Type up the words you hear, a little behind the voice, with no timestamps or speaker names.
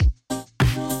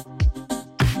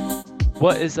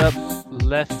What is up,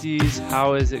 lefties?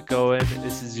 How is it going?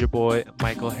 This is your boy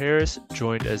Michael Harris,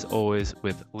 joined as always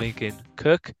with Lincoln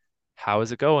Cook. How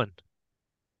is it going?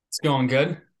 It's going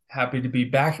good. Happy to be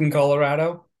back in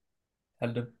Colorado.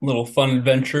 Had a little fun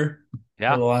adventure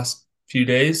Yeah, over the last few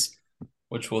days,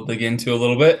 which we'll dig into a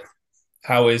little bit.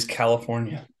 How is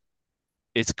California?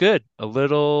 it's good. A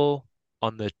little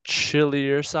on the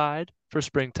chillier side for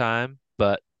springtime,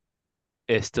 but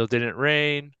it still didn't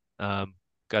rain.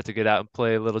 Got to get out and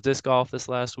play a little disc golf this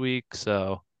last week,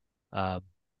 so um,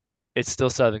 it's still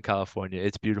Southern California.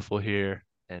 It's beautiful here,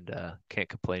 and can't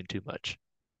complain too much.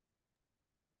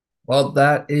 Well,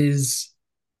 that is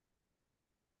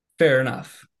fair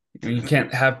enough. I mean, you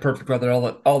can't have perfect weather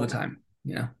all the time.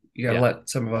 You got to Yeah, let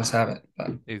some of us have it. But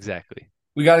exactly.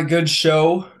 we got a good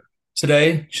show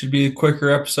today. Should be a quicker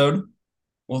episode.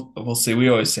 We'll see. We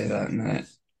always say that, and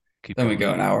Keep then we going.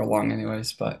 go an hour long,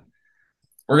 anyways. But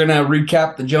we're gonna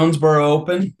recap the Jonesboro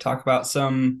Open, talk about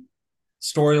some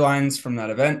storylines from that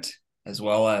event, as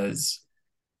well as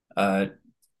a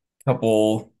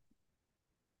couple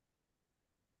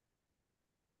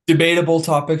debatable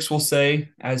topics, we'll say,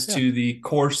 as Yeah, to the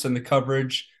course and the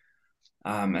coverage.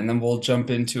 And then we'll jump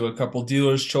into a couple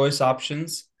dealer's choice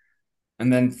options.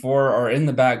 And then for our in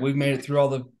the bag, we've made it through all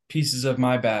the pieces of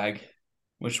my bag,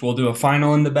 which we'll do a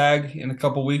final in the bag in a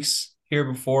couple weeks here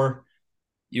before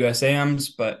USAMs.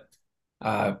 But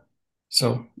uh,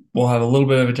 so we'll have a little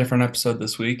bit of a different episode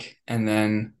this week. And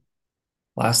then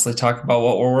lastly, talk about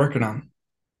what we're working on.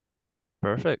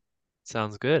 perfect.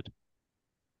 Sounds good.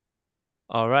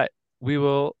 All right. We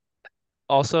will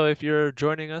also, if you're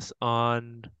joining us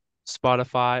on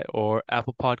Spotify or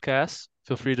Apple Podcasts,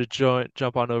 feel free to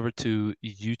jump on over to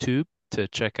YouTube to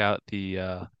check out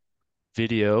the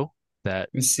video that,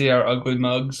 We see our ugly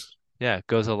mugs. yeah,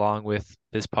 goes along with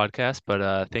this podcast.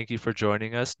 But thank you for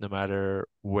joining us, no matter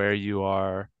where you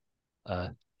are uh,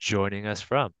 joining us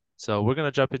from. So we're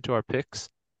gonna jump into our picks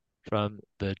from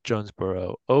the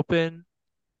Jonesboro Open.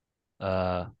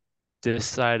 Uh, this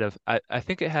side of I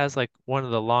think it has like one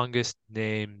of the longest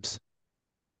names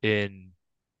in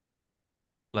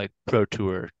like Pro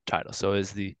Tour titles. So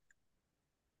is the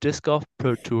Disc Golf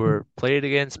Pro Tour Played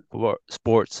Again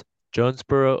Sports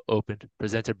Jonesboro Open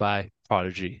presented by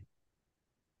Prodigy.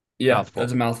 Yeah, that's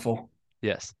Mouthful. a mouthful.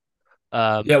 Yes.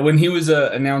 Um, Yeah, when he was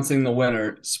announcing the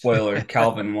winner, spoiler,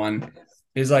 Calvin won.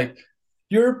 He's like,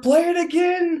 "You're playing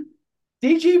again,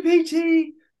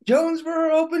 DGPT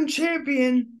Jonesboro Open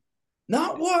champion.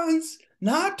 Not once,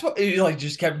 not twice." He like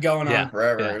just kept going yeah, on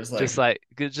forever. It yeah. was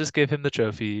Just give him the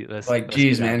trophy. Let's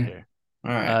geez, get out of man. here.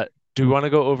 All right. Uh, do we want to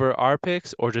go over our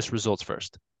picks or just results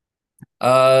first?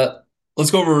 Uh,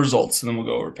 let's go over results and then we'll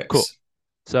go over Cool. picks.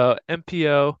 So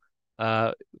MPO,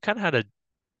 kind of had a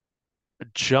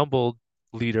jumbled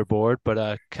leaderboard,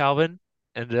 but Calvin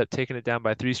ended up taking it down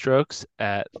by 3 strokes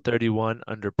at 31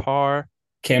 under par.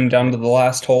 Came down to the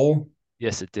last hole.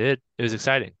 Yes, it did. It was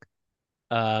exciting.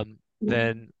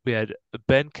 Then we had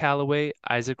Ben Calloway,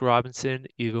 Isaac Robinson,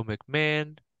 Eagle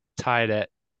McMahon tied at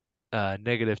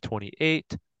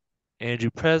 -28.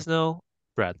 Andrew Presnell,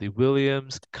 Bradley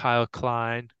Williams, Kyle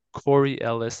Klein, Corey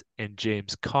Ellis, and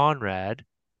James Conrad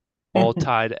all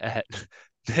tied at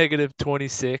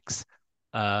 -26.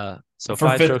 So For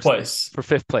five fifth strokes place. for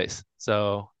fifth place.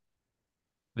 So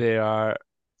there are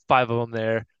five of them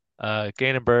there.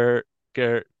 Gannon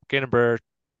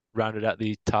rounded out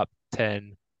the top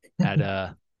 10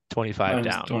 at 25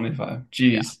 Minus down. 25.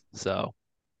 Yeah. Jeez. So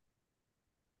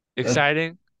A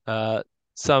exciting.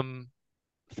 Some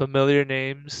familiar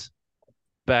names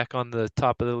back on the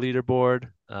top of the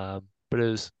leaderboard. But it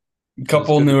was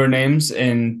couple good. newer names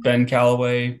in Ben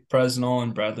Calloway, Presnell,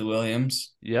 and Bradley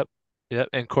Williams. Yep. Yep.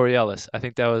 And Corey Ellis. I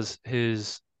think that was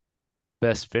his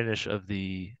best finish of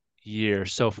the year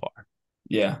so far.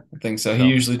 Yeah, I think so. He So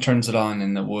usually turns it on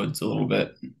in the woods a little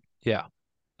bit. yeah.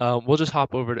 We'll just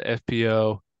hop over to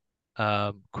FPO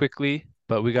quickly,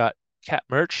 but we got Cat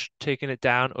Merch taking it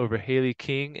down over Haley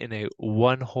King in a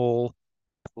one-hole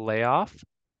playoff.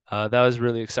 That was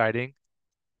really exciting.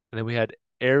 And then we had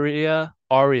Aria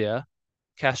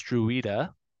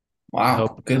Castruita. I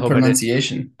hope Wow, I good hope I did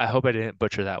pronunciation. I hope I didn't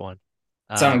butcher that one.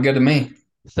 Sounded Um, good to me.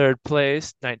 third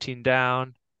place, 19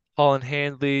 down. Holland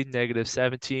Handley,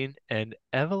 -17, and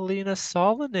Evelina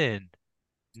Solonen,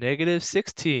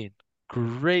 -16.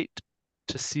 Great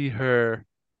to see her,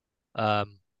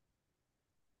 um,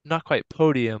 not quite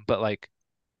podium, but like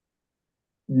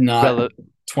Not rele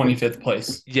 25th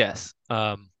place. yes,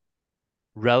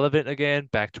 relevant again,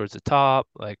 back towards the top.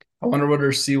 Like I wonder what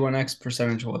her C1X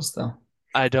percentage was, though.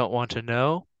 I don't want to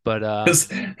know, but Because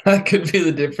that could be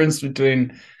the difference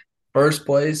between First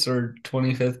place or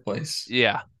 25th place?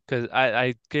 Yeah, because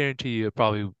I guarantee you it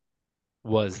probably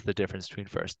was the difference between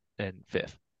first and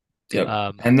fifth. Yep.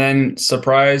 Um, And then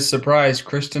surprise, surprise,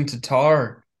 Kristen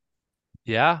Tatar,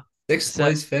 yeah, sixth se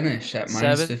place finish at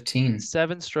minus seven 15,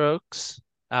 seven strokes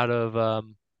out of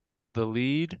the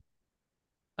lead.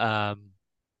 Um,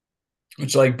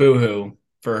 which like boohoo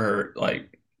for her.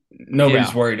 Like nobody's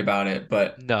yeah, worried about it,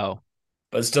 no,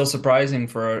 but still surprising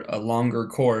for a longer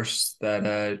course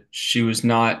that she was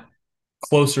not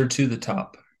closer to the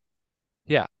top.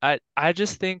 yeah. I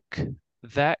just think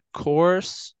that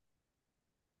course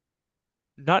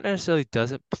not necessarily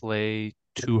doesn't play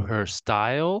to her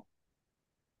style,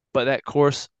 but that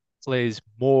course plays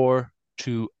more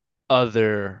to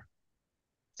other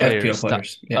FPO players,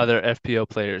 players. Yeah, other FPO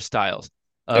players' styles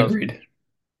of agreed.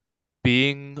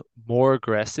 being more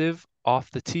aggressive off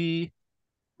the tee,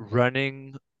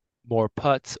 running more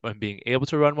putts, and being able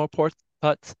to run more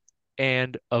putts,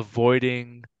 and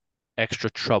avoiding extra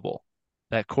trouble.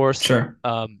 That course Sure.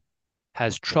 um,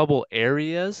 has trouble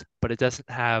areas, but it doesn't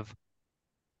have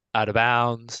out of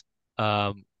bounds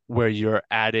where you're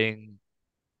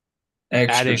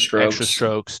Extra adding extra strokes.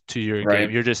 strokes to your game. Right.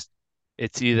 You're just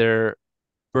it's either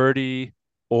birdie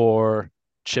or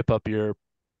chip up your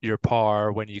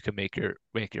par when you can make your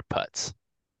putts.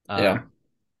 Yeah. Um,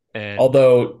 and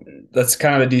Although that's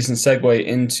kind of a decent segue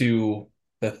into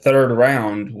the third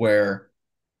round where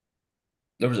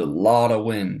there was a lot of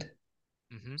wind.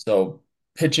 mhm, So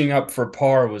pitching up for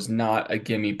par was not a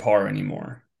gimme par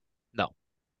anymore. no,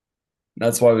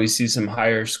 That's why we see some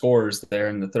higher scores there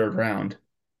in the third round.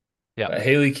 yeah, But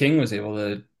Haley King was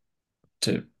able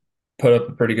to put up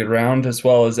a pretty good round as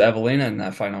well as Evelina in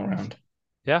that final round.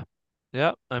 yeah,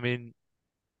 yeah. I mean,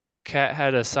 Kat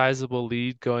had a sizable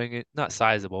lead going in, not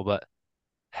sizable, but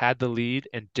had the lead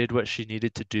and did what she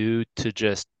needed to do to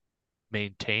just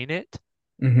maintain it.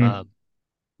 Hmm. Um,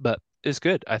 but it's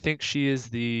good. I think she is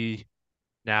the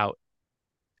now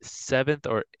seventh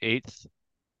or eighth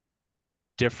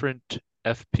different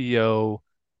FPO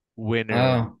winner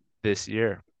Oh, this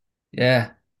year,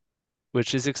 yeah.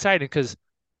 which is exciting because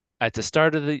at the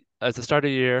start of the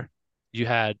year, you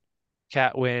had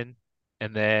Kat win,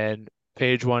 and then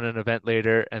Paige won an event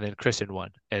later, and then Kristen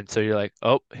won. And so you're like,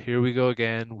 oh, here we go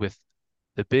again with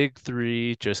the big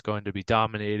three just going to be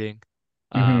dominating.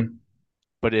 Um, Hmm.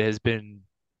 but it has been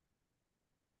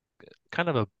kind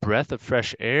of a breath of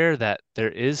fresh air that there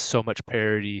is so much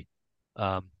parity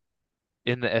um,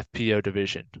 in the FPO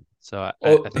division. So I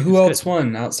Oh, think who it's good. else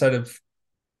won outside of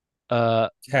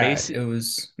Cat? Macy It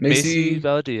was Macy Macy.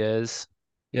 Valdez.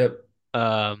 Yep.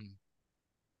 Um,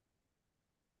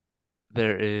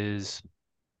 there is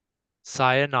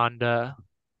Sayananda.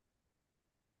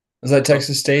 Was that Oh,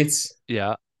 Texas State's?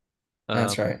 yeah.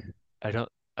 That's Um, right. I don't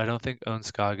I don't think Owens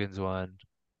Scoggins won.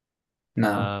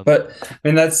 No, Um, but I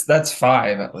mean that's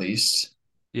five at least.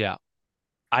 yeah.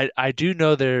 I do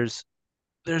know there's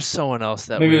someone else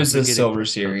that Maybe it we're was the forgetting Silver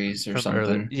Series or from earlier.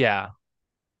 something. Yeah.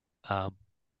 Um,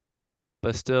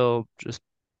 but still just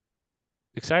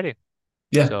exciting.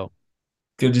 Yeah, So,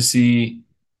 good to see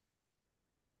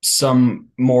some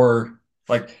more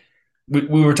like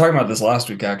we were talking about this last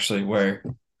week actually, where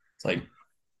it's like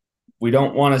we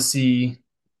don't want to see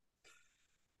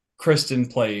Kristen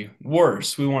play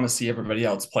worse. We want to see everybody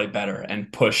else play better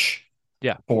and push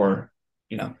yeah, for,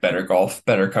 better golf,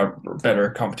 better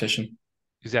competition.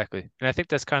 exactly. And I think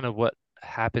that's kind of what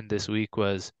happened this week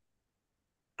was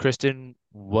Kristen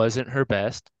wasn't her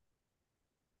best,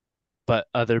 but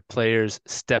other players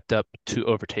stepped up to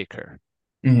overtake her,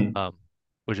 Hmm. um,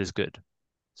 which is good.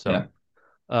 So,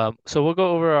 Yeah. so we'll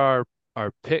go over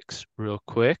our picks real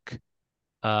quick.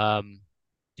 Um,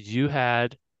 you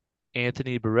had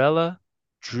Anthony Barella,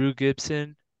 Drew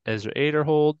Gibson, Ezra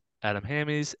Aderhold, Adam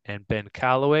Hammies, and Ben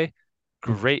Calloway.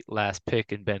 Great last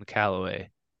pick in Ben Calloway.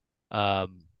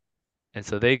 Um, and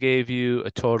so they gave you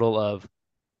a total of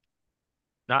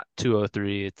not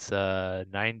 203, it's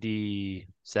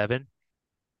 97,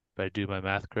 if I do my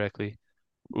math correctly.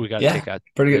 We got to Yeah. take out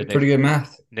Pretty the good, pretty good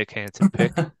math. Nick Hansen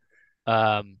pick.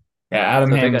 Um, Yeah, Adam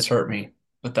so they got Hammonds hurt me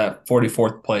with that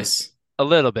 44th place. a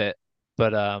little bit,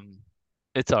 but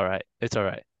it's all right. It's all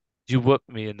right. You whooped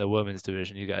me in the women's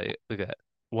division. You got look at that.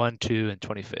 1, 2, and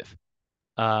 25th.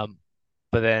 Um,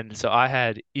 but then so I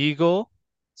had Eagle.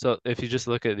 So if you just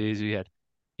look at these, we had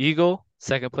Eagle,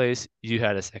 second place, you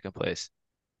had a second place.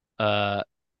 Uh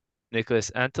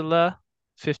Nicholas Antela,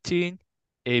 15,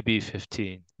 AB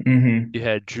 15. Hmm. You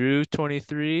had Drew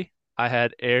 23. I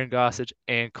had Aaron Gossage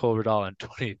and Cole Vidal on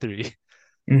 23.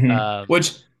 Hmm. Um,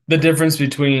 Which the difference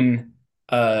between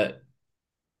uh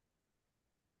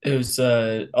It was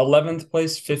 11th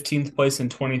place, 15th place,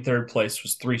 and 23rd place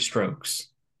was 3 strokes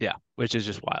Yeah, which is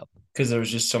just wild. because there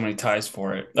was just so many ties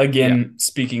for it. Yeah, Again,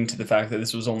 speaking to the fact that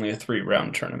this was only a 3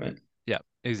 round tournament. yeah,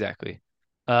 exactly.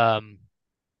 Um,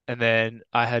 and then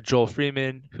I had Joel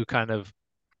Freeman, who kind of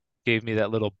gave me that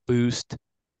little boost.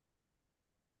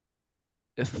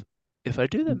 If if I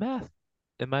do the math,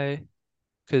 am I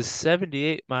because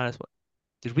 78 minus what?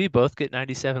 Did we both get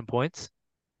 97 points?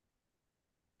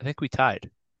 I think we tied.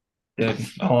 Dude,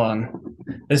 hold on.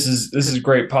 This is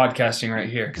great podcasting right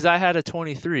here. Because I had a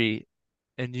 23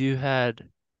 and you had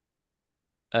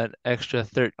an extra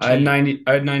 13. I had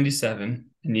 97,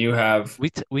 and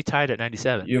We tied at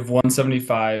 97 you have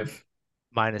 175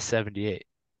 minus 78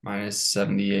 minus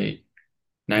 78, is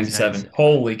 97. 97.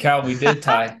 Holy cow, we did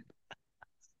tie.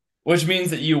 Which means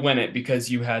that you win it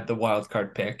because you had the wild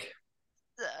card pick.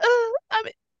 I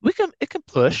mean, we can it can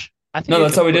push. I think No, it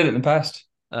that's can how we put. did it in the past.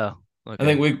 Oh, I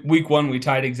think okay. week one we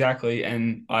tied exactly,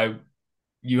 and I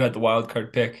you had the wild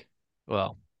card pick.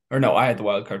 Well, Or no, I had the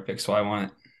wild card pick, so I won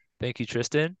it. thank you,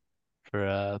 Tristan,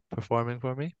 for performing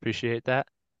for me. Appreciate that.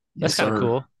 That's Yes, kind of sir.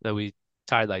 cool that we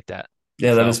tied like that.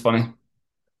 Yeah, that is So, funny.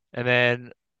 and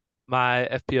then my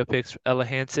FPO picks, Ella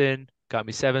Hansen got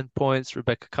me 7 points,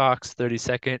 Rebecca Cox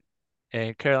 32nd,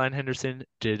 and Caroline Henderson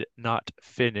did not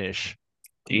finish,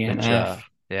 which DNF.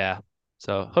 yeah.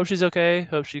 So hope she's okay.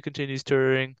 Hope she continues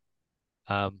touring.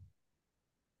 Um,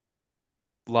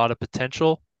 a lot of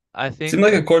potential, I Seemed think.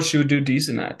 like a course she would do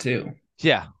decent at too.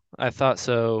 Yeah, I thought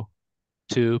so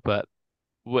too, but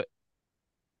what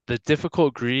the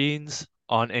difficult greens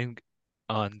on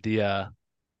the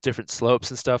different slopes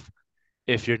and stuff,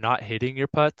 if you're not hitting your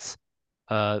putts,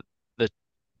 the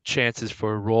chances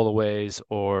for rollaways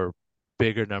or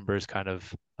bigger numbers kind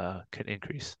of can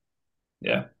increase.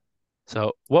 Yeah.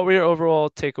 So, what were your overall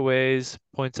takeaways,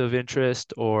 points of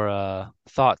interest, or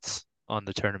thoughts on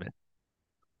the tournament?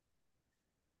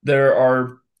 There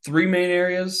are 3 main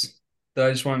areas that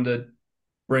I just wanted to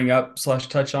bring up slash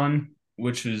touch on,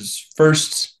 which is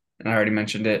first, and I already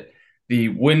mentioned it, the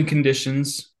wind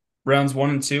conditions, rounds one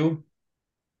and two,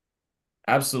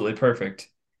 absolutely perfect.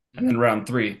 And Mhm. then round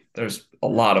three, there's a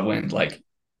lot of wind. Like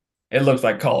it looked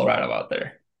like Colorado out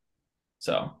there.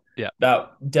 So Yeah.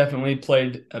 that definitely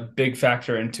played a big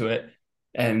factor into it.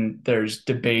 And there's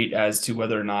debate as to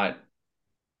whether or not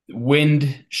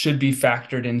wind should be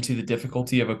factored into the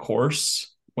difficulty of a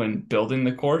course when building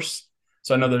the course.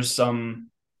 So I know there's some,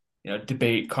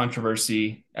 debate,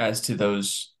 controversy as to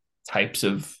those types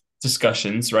of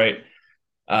discussions, right?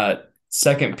 Uh,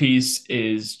 Second piece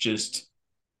is just,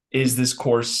 is this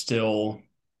course still,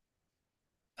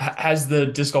 has the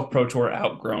Disc Golf Pro Tour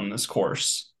outgrown this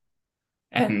course?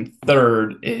 And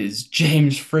third is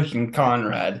James freaking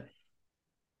Conrad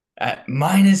at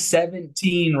minus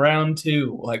 17 round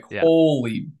two. Like, Yeah.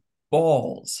 holy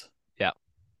balls. Yeah.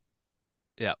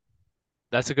 Yeah.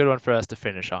 That's a good one for us to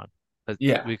finish on.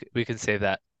 Yeah. We can say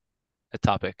that a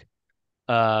topic.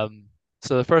 Um,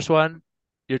 so the first one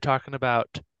you're talking about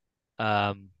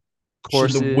um,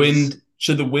 courses.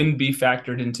 Should the wind be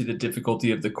factored into the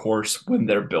difficulty of the course when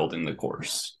they're building the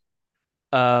course?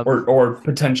 Um, Or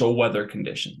potential weather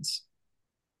conditions?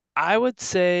 I would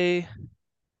say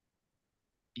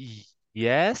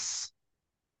yes,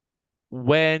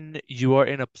 when you are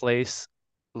in a place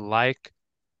like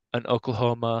an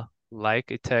Oklahoma,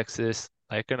 like a Texas,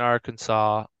 like an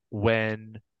Arkansas,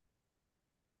 when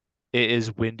it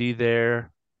is windy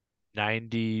there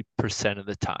 90% of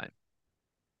the time.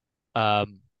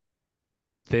 Um,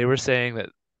 they were saying that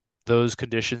those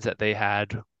conditions that they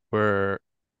had were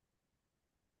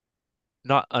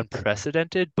not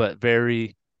unprecedented, but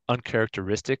very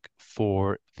uncharacteristic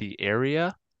for the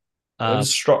area. It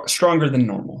was Um, stronger than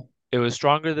normal. it was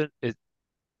stronger than it.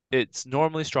 It's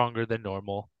normally stronger than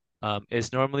normal.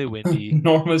 It's normally windy.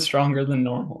 Normal is stronger than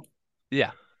normal.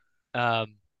 Yeah.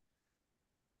 Um,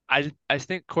 I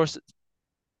think course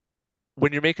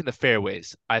when you're making the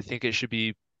fairways, I think it should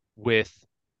be with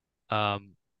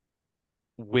um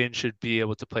wind should be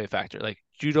able to play a factor. Like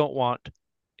you don't want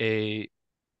a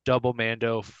double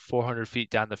Mando 400 feet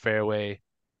down the fairway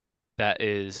that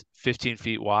is 15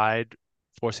 feet wide,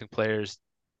 forcing players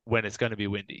when it's going to be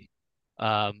windy.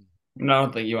 Um, I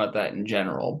don't think you want that in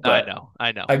general, I but know,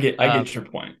 I know. I get your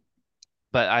point.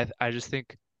 But I just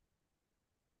think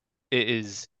it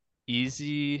is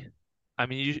easy. I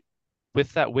mean,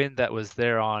 with that wind that was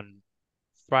there on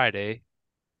Friday,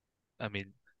 I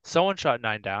mean, someone shot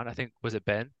nine down. I think was it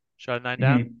Ben shot a nine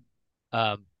down. Mhm.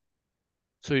 Um,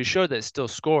 so he showed that it's still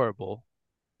scoreable,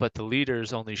 but the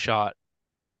leaders only shot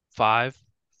five,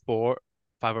 four,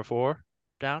 five or four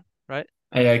down, right?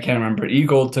 I can't remember.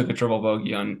 Eagle took a triple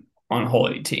bogey on hole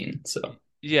 18. So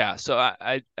Yeah, so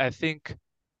I think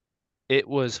it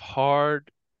was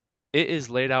hard. It is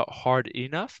laid out hard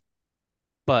enough,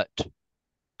 but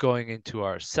going into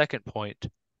our second point,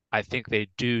 I think they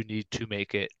do need to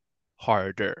make it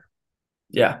harder.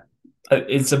 yeah,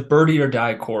 it's a birdie or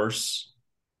die course,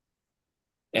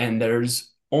 and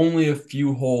there's only a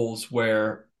few holes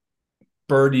where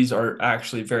birdies are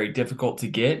actually very difficult to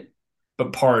get,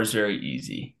 but par is very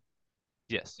easy.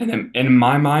 Yes. And in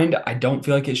my mind, I don't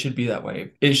feel like it should be that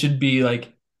way. It should be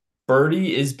like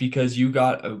birdie is because you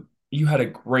had a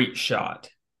great shot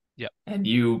Yep. and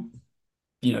you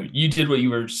did what you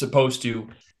were supposed to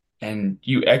and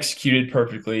you executed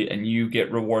perfectly and you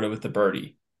get rewarded with the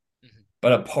birdie. Mhm.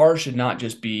 But a par should not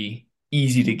just be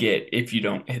easy to get if you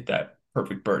don't hit that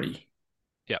perfect birdie.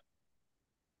 Yep.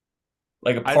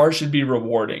 Like a I par should be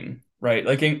rewarding, right?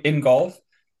 Like in golf,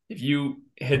 if you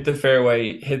hit the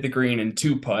fairway, hit the green and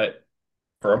two putt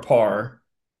for a par,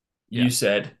 yeah. you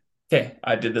said, "Okay,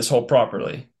 I did this hole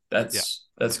properly. Yeah.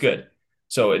 That's good."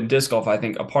 So in disc golf, I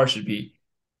think a par should be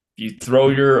you throw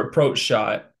your approach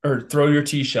shot or throw your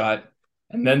tee shot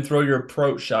and then throw your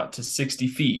approach shot to 60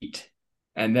 feet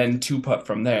and then two putt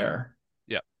from there.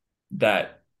 Yeah.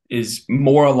 That is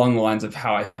more along the lines of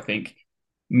how I think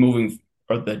moving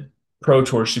or the pro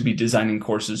tour should be designing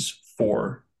courses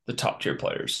for the top tier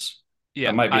players. Yeah.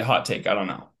 That might be I a hot take. I don't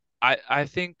know. I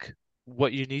think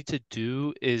what you need to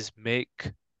do is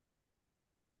make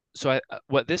so I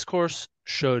what this course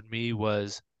showed me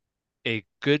was a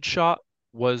good shot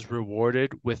was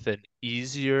rewarded with an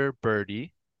easier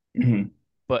birdie, Mhm.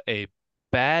 but a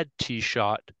bad tee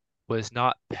shot was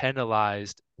not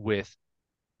penalized with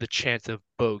the chance of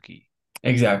bogey.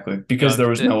 Exactly. You know, Because there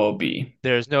was no OB.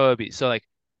 there's no OB. So like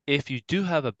if you do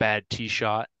have a bad tee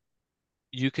shot,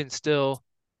 you can still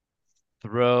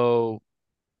throw,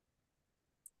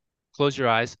 close your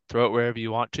eyes, throw it wherever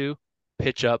you want to,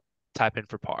 pitch up, type in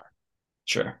for par.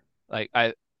 Sure. Like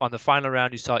I on the final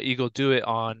round, you saw Eagle do it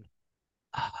on,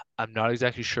 I'm not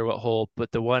exactly sure what hole,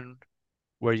 but the one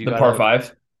where you The par gotta,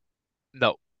 five.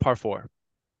 no, par four.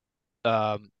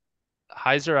 Um,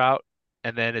 Hyzer out,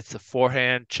 and then it's the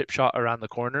forehand chip shot around the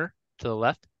corner to the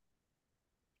left,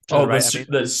 to the Oh, right, I mean.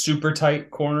 the super tight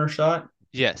corner shot.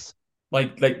 Yes,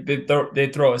 Like they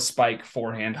throw a spike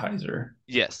forehand hyzer.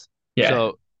 yes. Yeah.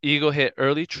 So Eagle hit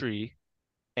early tree,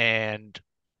 and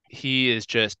he is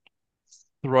just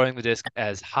throwing the disc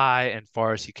as high and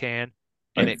far as he can,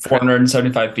 and Like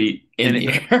 475 feet in it the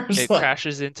air. It's it like,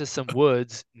 crashes into some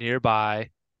woods nearby,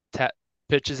 tap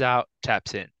pitches out,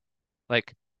 taps in.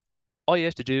 Like all you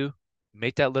have to do,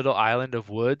 make that little island of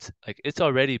woods. Like it's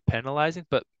already penalizing,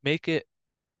 but make it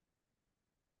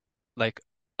like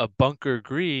a bunker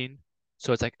green,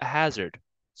 so it's like a hazard.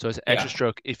 So it's an extra yeah,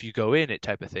 stroke if you go in it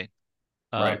type of thing.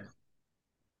 right.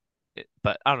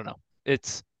 But I don't know.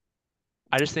 It's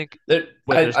I just think There,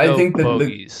 when I, there's I no think that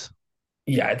bogeys,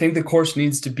 I think the course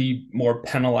needs to be more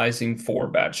penalizing for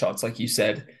bad shots, like you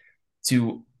said,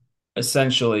 to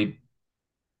essentially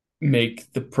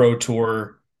make the pro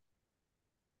tour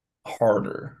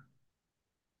harder.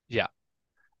 yeah.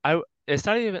 It's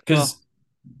not even well, Because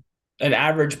an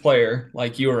average player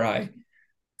like you or I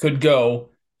could go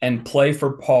and play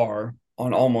for par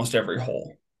on almost every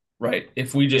hole, right? yeah,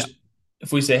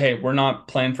 If we say, hey, we're not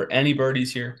playing for any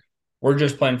birdies here, we're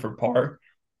just playing for par,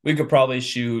 we could probably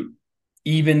shoot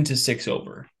even to six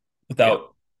over yeah,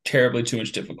 without terribly too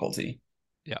much difficulty.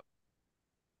 yeah,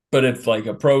 But if like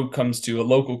a pro comes to a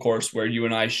local course where you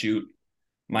and I shoot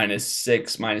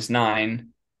 -6, -9,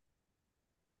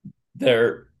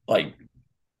 they're like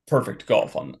perfect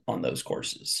golf on those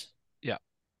courses. yeah,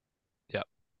 yeah.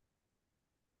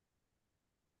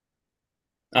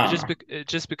 I don't know. It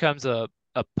just becomes a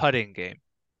putting game,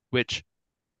 which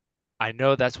I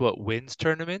know that's what wins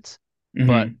tournaments,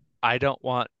 but Hmm. I don't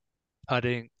want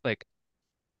putting like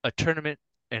a tournament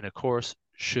and a course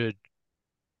should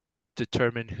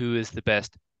determine who is the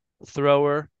best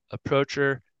thrower,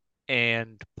 approacher,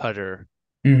 and putter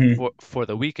Hmm. for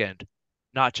the weekend,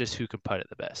 not just who can putt it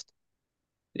the best.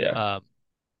 Yeah. Um,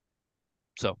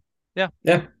 so yeah,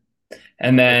 Yeah.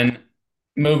 And it, then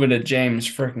moving to James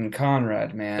freaking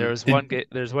Conrad, man. there's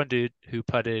one dude who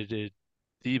putted it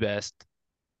the best.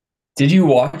 Did you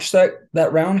watch that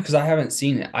round? Because I haven't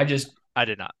seen it. I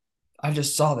did not. I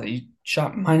just saw that he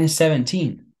shot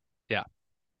 -17. Yeah.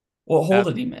 What hole Uh,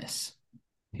 did he miss?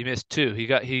 he missed two.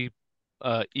 He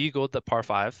eagled the par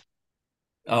five.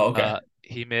 Oh, okay.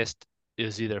 He missed it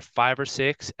was either five or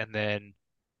six, and then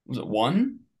Was it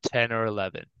one? 10 or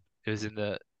 11. It was in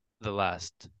the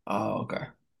last. Oh, okay.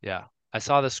 Yeah. I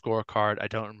saw the scorecard. I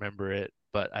don't remember it.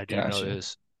 but I do know it Gotcha.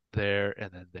 was there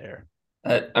and then there.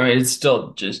 I mean, it's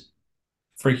still just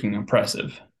freaking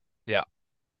impressive. Yeah,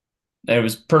 It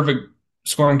was perfect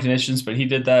scoring conditions, but he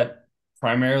did that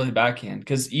primarily backhand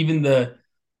because even the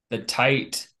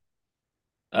tight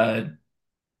uh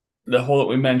the hole that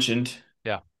we mentioned,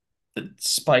 yeah. the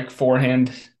spike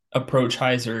forehand approach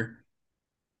hyzer,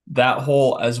 that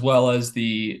hole as well as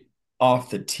the off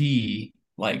the tee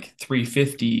like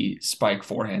 350 spike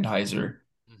forehand hyzer,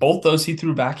 Hmm. both those he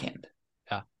threw backhand.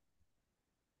 Yeah,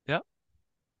 yeah.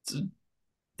 It's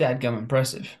dadgum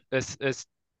impressive. It's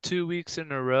 2 weeks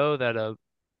in a row that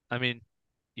I mean,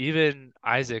 even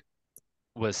Isaac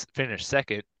was finished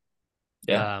second.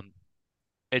 Yeah. Um,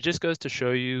 it just goes to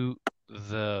show you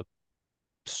the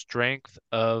strength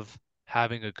of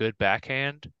having a good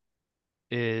backhand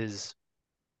is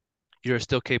you're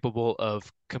still capable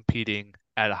of competing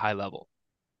at a high level.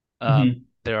 Hmm.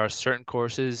 There are certain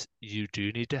courses you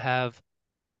do need to have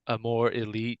a more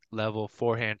elite level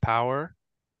forehand power,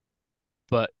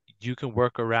 but you can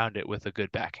work around it with a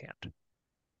good backhand.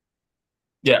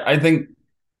 Yeah, I think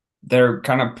they're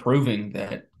kind of proving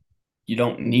that you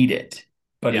don't need it,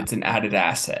 but Yeah, it's an added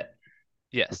asset.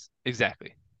 yes,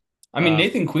 exactly. I mean, Um,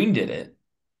 Nathan Queen did it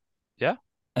yeah,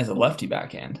 as a lefty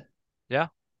backhand. yeah.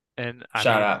 And I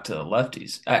Shout mean, out to the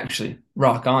lefties. Actually,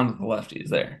 rock on to the lefties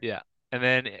there. yeah. And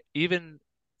then even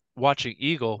watching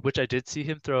Eagle, which I did see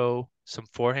him throw some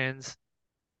forehands.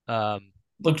 Um,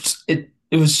 Looked it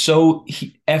was so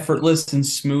effortless and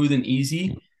smooth and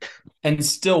easy, and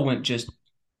still went just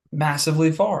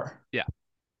massively far. yeah,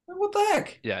 What the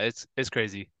heck? yeah, it's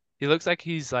crazy. He looks like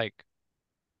he's like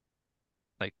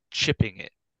chipping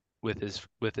it with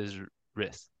his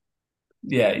wrist.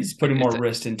 Yeah, he's Like putting more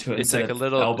wrist into it it's instead like of it's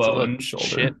a elbow little and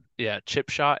chip, shoulder. yeah, chip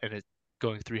shot, and it's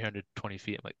going 320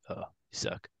 feet. I'm like, oh, you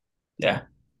suck. Yeah.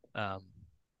 Um,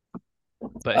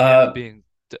 but him Uh, being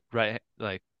right,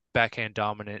 like backhand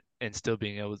dominant and still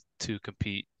being able to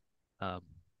compete. Um,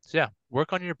 so yeah,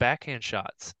 work on your backhand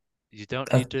shots. You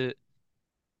that,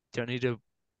 don't need to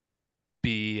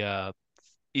be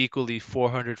equally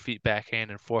 400 feet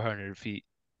backhand and 400 feet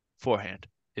forehand.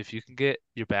 If you can get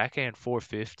your backhand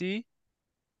 450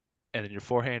 and then your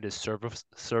forehand is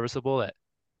serviceable at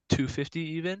 250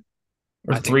 even,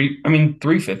 or I think three. I mean,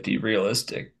 350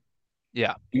 realistic.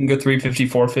 yeah, You can go 350,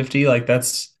 450. Like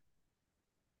that's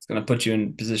it's gonna put you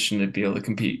in position to be able to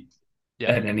compete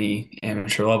yeah, at any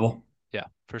amateur level. yeah,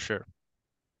 for sure.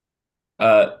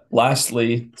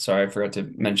 Lastly, sorry, I forgot to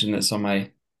mention this on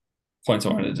my points I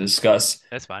wanted to discuss.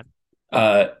 That's fine.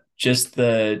 Just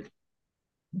the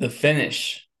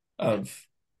finish of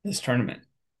this tournament.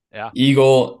 Yeah,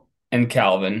 Eagle and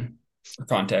Calvin, for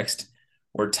context,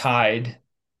 were tied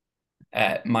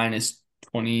at minus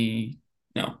 20,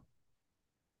 no,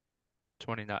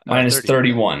 29 minus 30.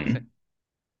 31,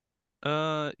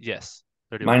 Yes,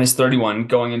 31. minus 31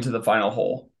 going into the final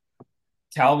hole.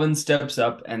 Calvin steps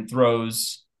up and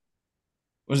throws,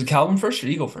 was it Calvin first or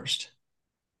Eagle first?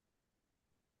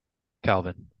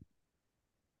 Calvin.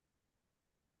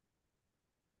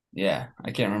 Yeah,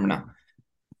 I can't remember now.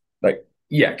 Like,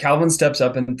 yeah, Calvin steps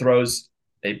up and throws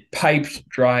a piped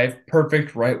drive,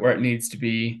 perfect right where it needs to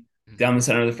be, Hmm. down the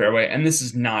center of the fairway. And this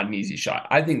is not an easy shot.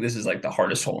 I think this is like the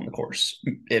hardest hole in the course,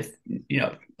 if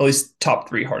at least top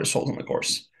three hardest holes in the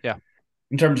course Yeah,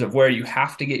 in terms of where you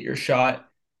have to get your shot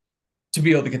to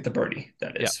be able to get the birdie.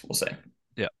 That yeah, is, we'll say.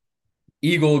 yeah,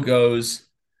 Eagle goes,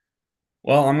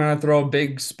 well, I'm gonna throw a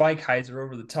big spike hyzer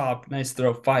over the top. Nice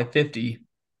throw, 550,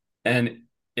 and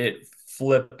it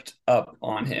flipped up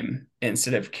on him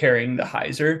instead of carrying the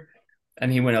hyzer,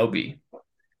 and he went OB.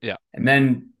 yeah, And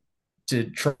then to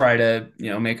try to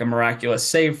make a miraculous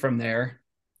save from there,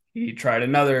 he tried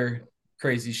another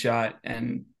crazy shot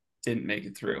and didn't make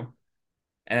it through.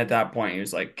 And at that point, he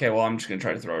was like, "Okay, well, I'm just gonna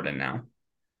try to throw it in now,"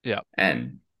 yeah.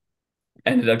 and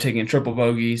ended up taking a triple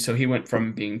bogey. So he went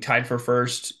from being tied for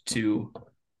first to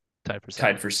Tied for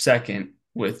tied second. for second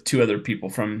with two other people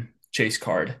from Chase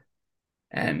Card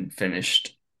and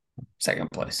finished second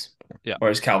place. Yeah,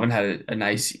 Whereas Calvin had a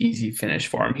nice, easy finish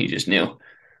for him. He just knew, all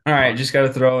right, par. just got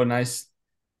to throw a nice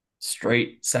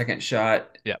straight second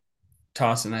shot, Yeah.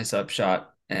 toss a nice up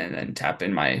shot, and then tap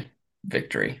in my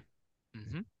victory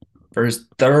Hmm. for his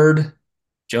third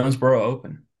Jonesboro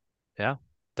Open. Yeah.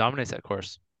 Dominates that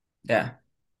course. Yeah,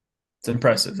 it's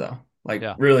impressive though. Like,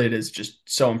 Yeah, really, it is just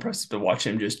so impressive to watch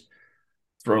him just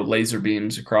throw laser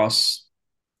beams across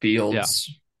yeah,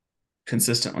 fields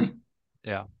consistently.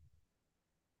 yeah.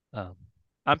 Um,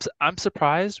 I'm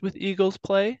surprised with Eagles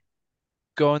play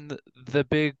going the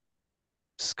big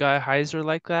sky hyzer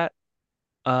like that.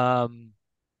 Um,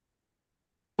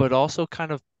 but also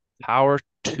kind of power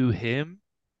to him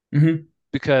Hmm.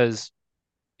 because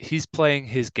he's playing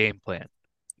his game plan.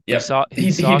 He Yep. saw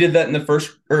he He saw did that in the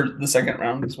first or the second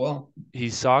round as well. he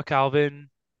saw Calvin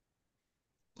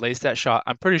lace that shot.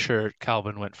 I'm pretty sure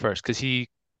Calvin went first because he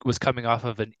was coming off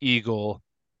of an eagle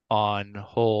on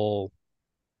hole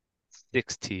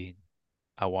 16,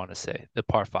 I want to say, the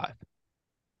par five.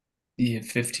 Yeah,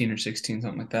 15 or 16,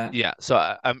 something like that. Yeah, so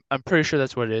I'm pretty sure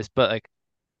that's what it is, but like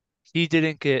he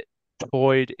didn't get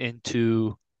toyed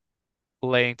into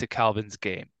playing to Calvin's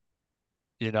game,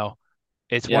 you know.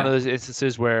 It's one of Yeah. those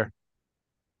instances where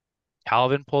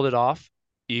Calvin pulled it off,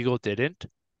 Eagle didn't,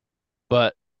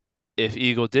 but if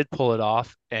Eagle did pull it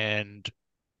off and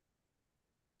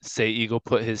say Eagle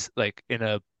put his like in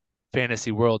a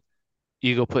fantasy world,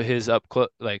 Eagle put his up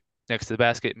like next to the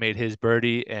basket, made his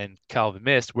birdie, and Calvin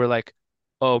missed, we're like,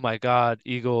 oh my God,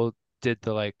 Eagle did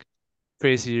the like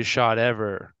craziest shot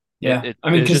ever. It Yeah. it I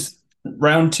mean, it's just because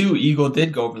round two, Eagle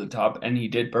did go over the top and he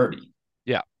did birdie.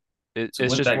 yeah, So it's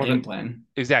with just that one of game plan,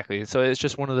 exactly. So it's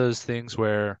just one of those things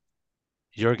where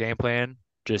your game plan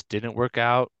just didn't work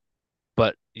out,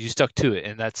 but you stuck to it,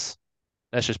 and that's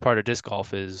just part of disc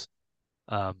golf is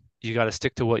you got to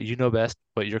stick to what you know best,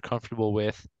 what you're comfortable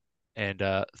with, and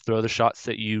throw the shots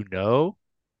that you know,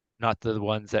 not the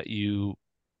ones that you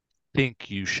think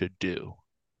you should do.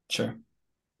 sure.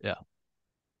 Yeah.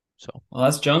 So, Well,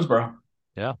 that's Jonesboro.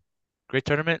 yeah, great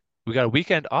tournament. We got a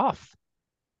weekend off,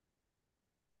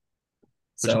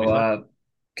 which will be So fun.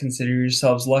 consider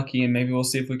yourselves lucky and maybe we'll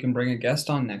see if we can bring a guest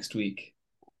on next week.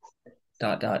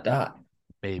 Dot dot dot.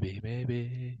 Maybe,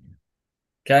 maybe.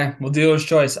 Okay, we'll dealer's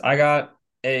choice. I got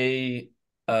a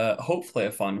hopefully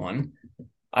a fun one.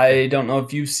 Okay. I don't know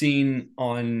if you've seen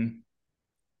on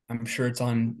I'm sure it's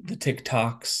on the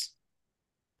TikToks.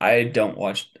 I don't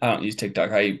use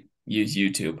TikTok. I use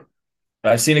YouTube.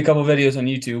 But I've seen a couple videos on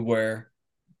YouTube where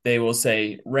they will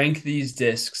say rank these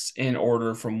discs in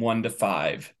order from 1 to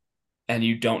 5, and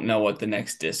you don't know what the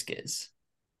next disc is.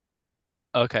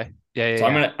 Okay. Yeah, yeah, So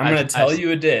yeah. I'm gonna tell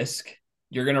you a disc.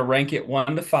 You're gonna rank it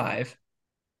 1 to 5,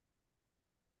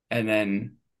 and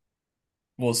then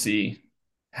we'll see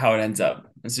how it ends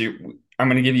up. And so I'm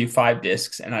gonna give you 5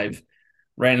 discs, and I've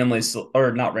randomly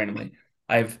or not randomly,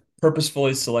 I've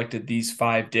purposefully selected these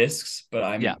 5 discs,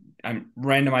 but yeah. I'm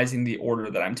randomizing the order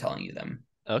that I'm telling you them.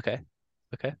 Okay.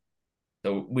 Okay.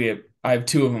 So I have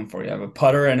two of them for you. I have a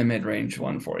putter and a mid-range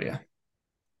one for you.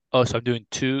 Oh, so I'm doing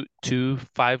two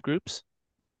five groups.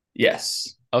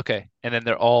 Yes. Okay, and then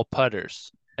they're all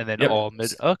putters, and then Yep. all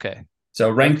mid. Okay. So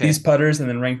rank Okay. these putters and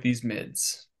then rank these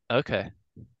mids. Okay.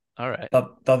 All right.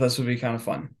 Thought this would be kind of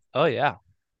fun. Oh yeah.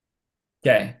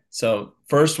 Okay. So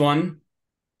first one,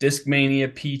 Discmania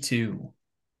P2.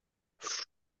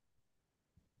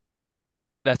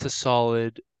 That's a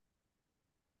solid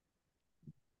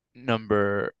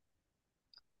number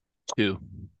two.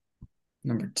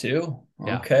 Number two.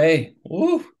 Yeah. Okay.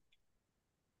 Woo.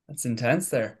 That's intense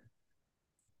there.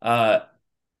 Uh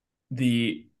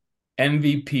the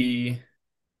MVP,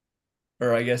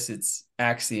 or I guess it's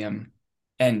Axiom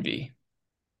Envy.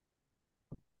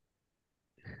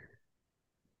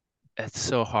 It's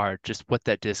so hard. Just what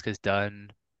that disc has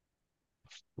done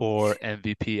for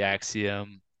MVP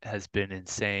Axiom has been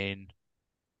insane.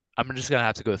 I'm just gonna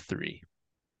have to go three.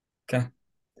 Okay.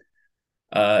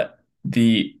 Uh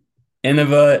the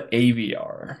Innova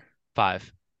AVR.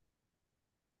 Five.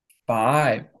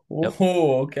 5. Yep.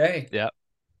 Oh, okay. Yep.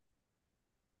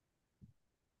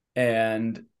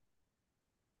 And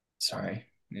sorry,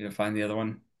 need to find the other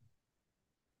one.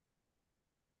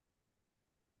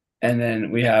 And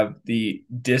then we have the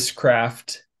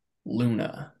Discraft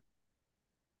Luna.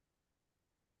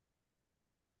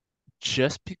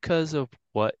 Just because of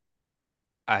what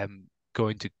I'm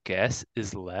going to guess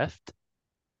is left,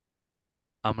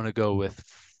 I'm gonna go with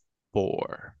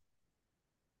four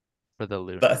for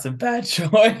the That's Luna. a bad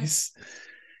choice.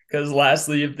 Because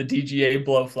lastly, you have the DGA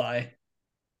Blowfly.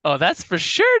 Oh, that's for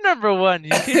sure number one.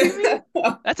 You kidding me?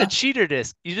 That's a cheater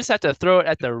disc. You just have to throw it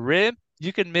at the rim.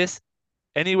 You can miss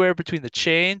anywhere between the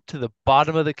chain to the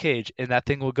bottom of the cage, and that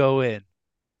thing will go in.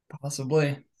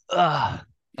 Possibly. Ugh.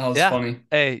 That was Yeah. funny.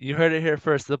 Hey, you heard it here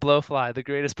first. The blowfly, the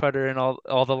greatest putter in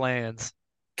all the lands.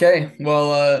 Okay,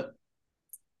 well,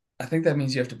 I think that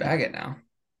means you have to bag it now.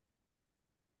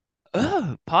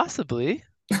 Ugh, possibly.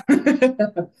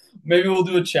 Maybe we'll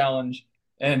do a challenge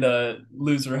and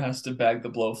loser has to bag the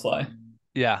blowfly.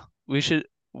 Yeah. We should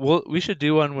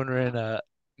do one when we're in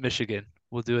Michigan.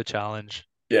 We'll do a challenge.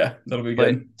 Yeah, that'll be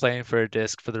good. Playing for a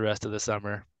disc for the rest of the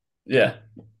summer. Yeah,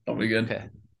 that'll be good. Okay.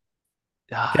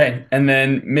 Ah, Okay, and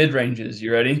then mid ranges.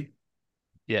 You ready?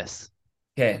 yes.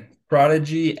 Okay,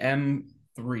 Prodigy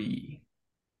M3.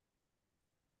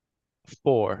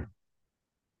 4.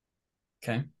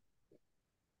 Okay.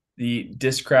 The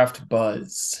Discraft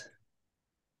Buzz.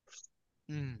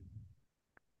 Hmm.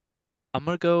 I'm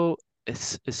gonna go.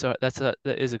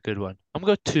 That is a good one. I'm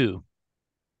gonna go 2.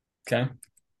 Okay.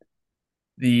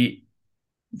 The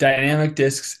Dynamic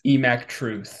Discs EMAC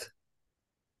Truth.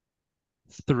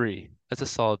 3. That's a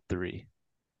solid 3.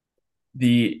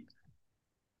 The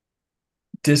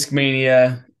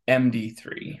Discmania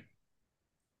MD3.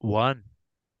 1.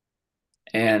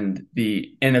 And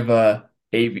the Innova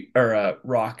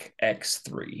Rock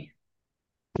X3.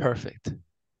 Perfect.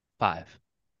 5.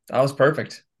 That was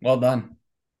perfect. Well done.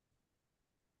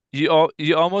 You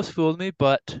almost fooled me,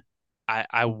 but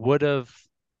I would have.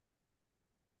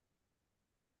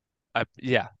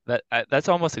 Yeah, that's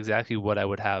almost exactly what I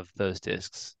would have those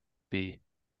discs be,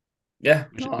 Yeah,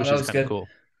 which no, which that is was kind of good. cool.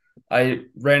 I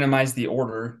randomized the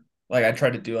order. Like I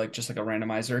tried to do like just like a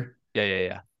randomizer. Yeah, yeah,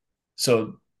 yeah.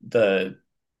 So the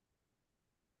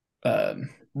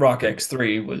Rock The,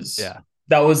 X3 was yeah,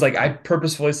 that was like I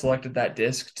purposefully selected that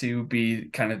disc to be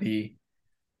kind of the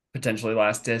potentially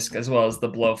last disc as well as the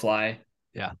Blowfly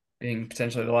yeah. being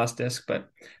potentially the last disc. But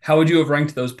how would you have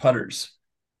ranked those putters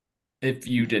if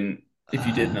you didn't if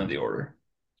you did know the order?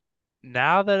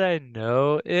 Now that I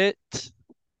know it,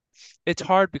 it's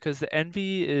hard because the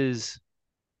Envy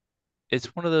it's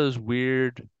one of those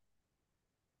weird,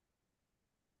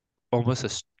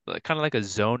 almost like, kind of like a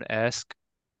zone-esque.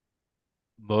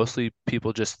 Mostly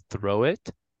people just throw it.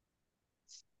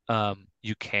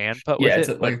 You can putt Yeah, with it's it,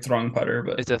 a, but like a throwing putter,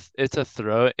 but it's a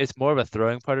throw. It's more of a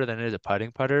throwing putter than it is a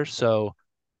putting putter. So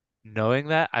knowing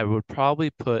that, I would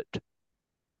probably put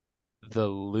the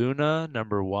Luna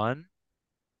 #1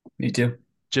 me too.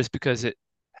 just because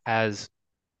has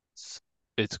s-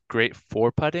 it's great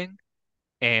for putting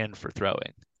and for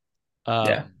throwing.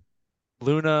 Yeah, Um,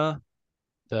 Luna,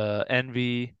 the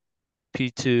Envy,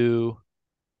 P2,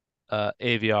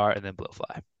 AVR, and then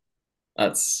Blowfly.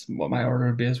 that's what my order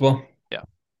would be as well. Yeah,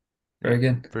 yeah, Very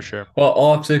good. for sure. Well,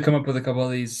 I'll have to come up with a couple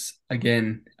of these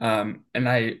again. And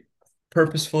I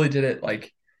purposefully did it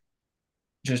like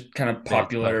just kind of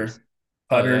Mids, putters. popular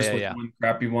Oh yeah, putters yeah, with yeah, one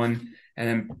crappy one, and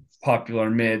then popular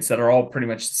mids that are all pretty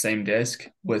much the same disc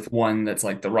with one that's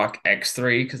like the Rock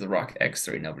X3 because the Rock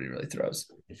X3 nobody really throws.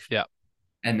 yeah.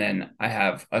 And then I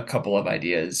have a couple of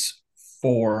ideas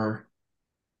for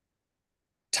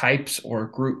types or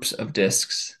groups of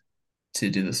discs to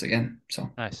do this again.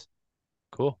 So Nice,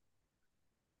 cool.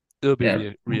 It'll be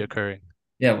yeah, reoccurring.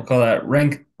 yeah, we'll call that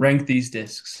rank these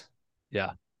discs.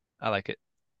 Yeah, I like it.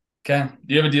 Okay.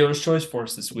 Do you have a dealer's choice for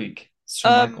us this week, Sir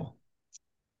Um, Michael?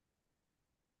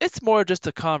 it's more just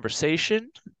a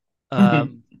conversation.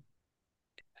 Um,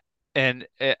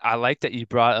 I like that you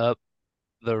brought up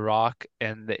the Rock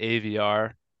and the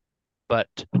AVR, but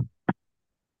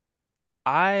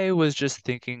I was just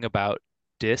thinking about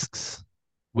discs,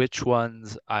 which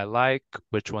ones I like,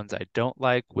 which ones I don't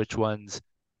like, which ones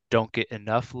don't get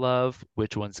enough love,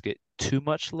 which ones get too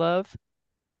much love.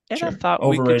 And Sure.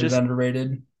 Overrated,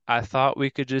 underrated. I thought we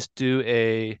could just do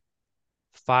a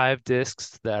 5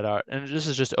 discs that are, and this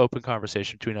is just open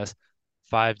conversation between us,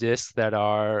 5 discs that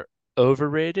are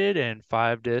overrated and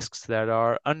 5 discs that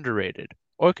are underrated.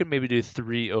 Or we could maybe do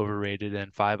 3 overrated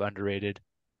and 5 underrated,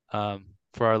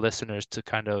 for our listeners to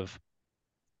kind of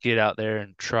get out there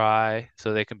and try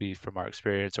so they can be from our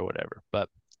experience or whatever. But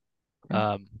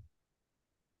um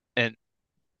and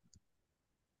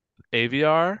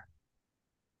AVR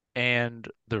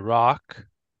and The Rock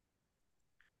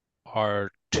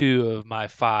are 2 of my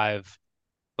 5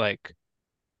 like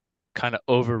kind of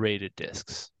overrated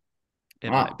discs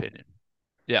in my Wow. opinion.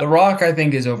 Yeah, The Rock, I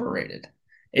think, is overrated.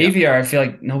 yeah. AVR, I feel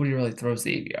like nobody really throws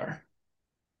the AVR.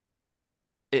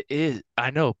 It is. I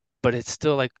know, but it's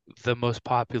still like the most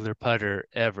popular putter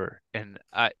ever, and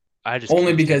I just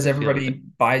Only can't stand because the feel of everybody it.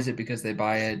 buys it because they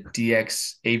buy a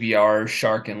DX AVR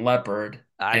Shark and Leopard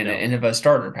I in know. an Innova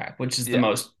starter pack, which is the Yeah,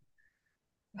 most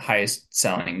highest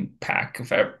selling pack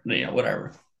of ever,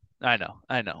 whatever. I know.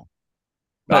 I know.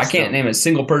 But But I can't still, name a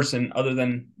single person other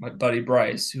than my buddy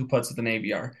Bryce who puts with an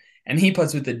AVR, and he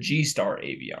puts with the G Star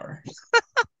AVR.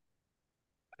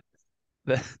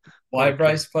 what Why a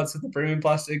crazy, Bryce puts with the premium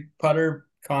plastic putter,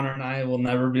 Connor and I will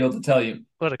never be able to tell you.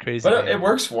 what a crazy But it name.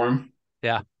 works for him.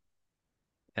 Yeah,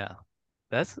 yeah.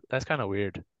 That's kind of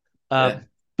weird. Yeah.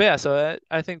 But yeah, so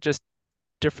I think just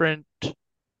different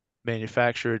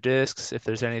manufacturer discs, if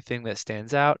there's anything that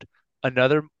stands out.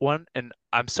 Another one, and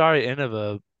I'm sorry,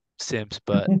 Innova Simps,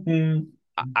 but Dude,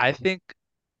 I think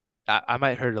I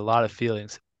might hurt a lot of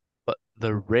feelings, but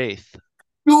the Wraith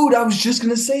I was just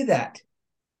gonna say that.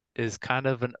 is kind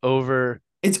of an over.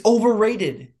 It's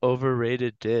overrated.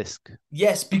 Overrated disc.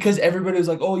 Yes, because everybody was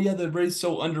like, "Oh yeah, the Wraith's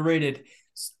so underrated,"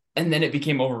 and then it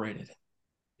became overrated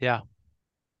Yeah,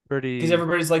 because pretty.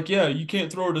 everybody's like, "Yeah, you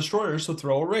can't throw a destroyer, so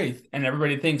throw a Wraith," and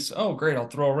everybody thinks, "Oh great, I'll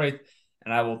throw a Wraith,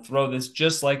 and I will throw this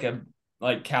just like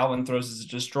Calvin throws his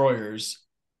destroyers,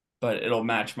 but it'll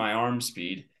match my arm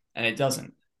speed," and it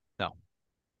doesn't. No.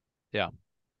 Yeah.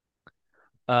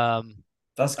 Um,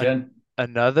 That's an good.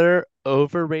 another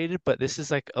overrated, but this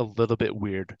is like a little bit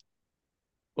weird.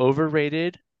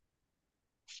 Overrated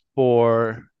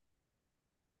for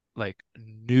like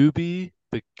newbie,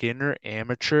 beginner,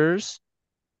 amateurs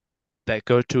that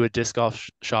go to a disc golf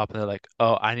shop and they're like,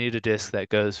 "Oh, I need a disc that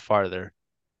goes farther."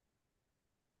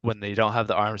 When they don't have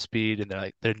the arm speed and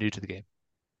they're new to the game.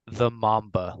 The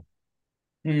Mamba.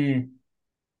 Hmm.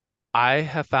 I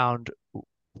have found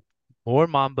more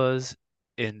Mambas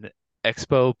in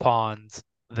Expo ponds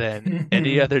than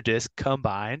any other disc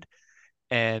combined.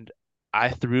 And I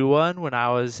threw one when I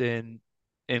was in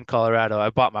Colorado. I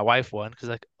bought my wife one because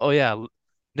like, oh yeah,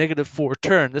 -4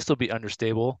 turn. This will be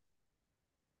understable.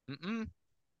 Mm-mm.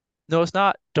 No, it's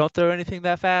not. Don't throw anything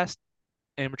that fast,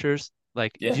 amateurs.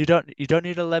 Like Yeah. you don't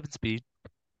need 11 speed.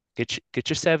 Get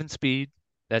your 7 speed.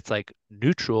 That's like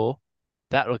neutral.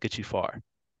 That will get you far.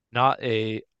 Not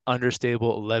a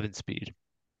understable 11 speed.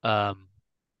 Um,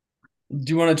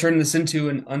 Do you want to turn this into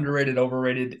an underrated,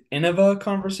 overrated Innova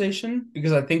conversation?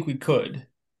 Because I think we could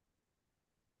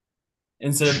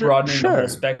instead of sure, broadening the whole sure,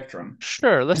 spectrum.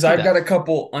 sure. Let's Because do I've that. got a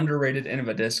couple underrated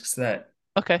Innova discs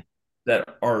Okay. that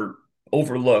are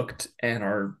overlooked and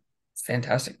are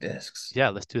fantastic discs. Yeah,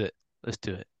 let's do it. Let's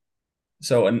do it.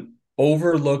 So an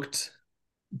overlooked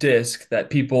disc that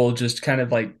people just kind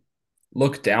of like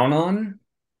look down on,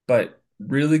 but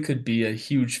really could be a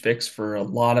huge fix for a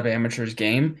lot of amateurs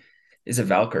game is a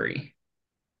Valkyrie.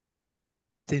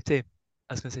 Same, same.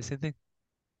 I was gonna say same thing.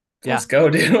 Yeah, Let's go,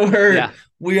 dude. yeah,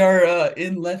 We are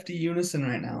in lefty unison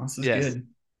right now. This is yes. good.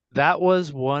 That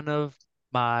was one of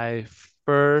my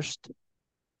first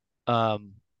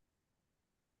um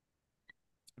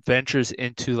ventures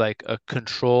into like a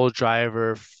control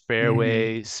driver Hmm.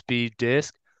 fairway speed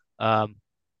disc. Um,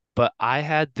 but I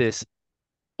had this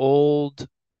old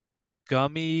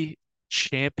gummy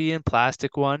champion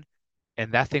plastic one,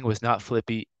 and that thing was not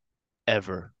flippy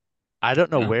ever. I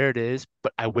don't know Yeah. where it is,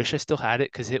 but I wish I still had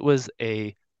it because it was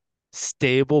a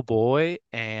stable boy,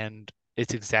 and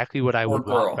it's exactly what I Or would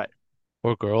want, right? girl,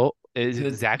 Or girl. It is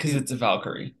because exactly, it's a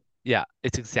Valkyrie. yeah,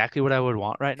 it's exactly what I would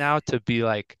want right now to be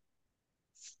like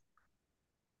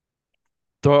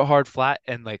throw it hard flat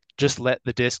and like just let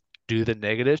the disc do the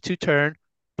 -2 turn,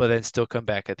 but then still come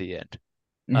back at the end.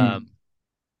 Um, Mhm.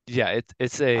 yeah,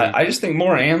 it's a I just think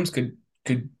more AMs could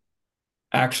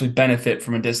actually benefit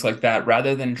from a disc like that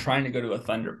rather than trying to go to a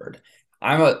Thunderbird.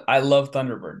 I love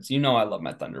Thunderbirds. You know I love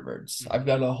my Thunderbirds. I've mhm,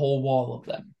 got a whole wall of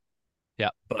them. yeah,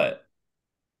 But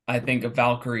I think a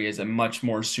Valkyrie is a much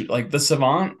more like the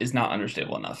Savant is not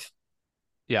understable enough.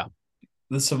 yeah,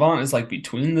 The Savant is like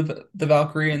between the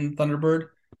Valkyrie and the Thunderbird,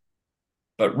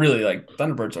 but really like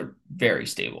Thunderbirds are very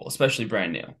stable, especially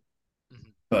brand new.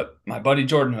 mhm. But my buddy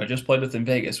Jordan, who I just played with in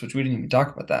Vegas, which we didn't even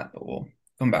talk about that, but we'll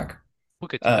come back. We'll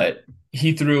get to Uh, that.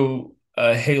 he threw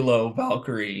a Halo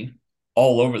Valkyrie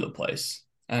all over the place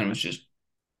and was just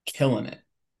killing it.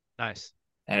 Nice.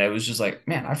 And it was just like,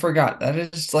 man, I forgot that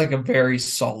is like a very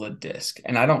solid disc.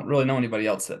 And I don't really know anybody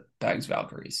else that bags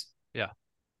Valkyries. Yeah,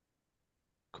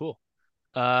 cool.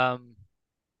 Um,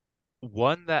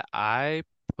 one that I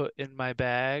put in my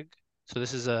bag. So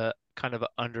this is a kind of an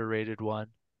underrated one.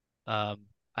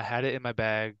 I had it in my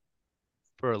bag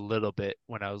for a little bit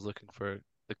when I was looking for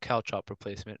the cow chop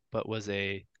replacement, but was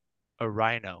a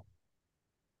rhino.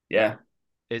 Yeah.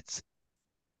 It's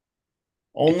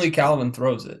it's Only Calvin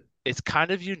throws it. it's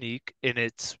kind of unique in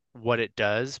its what it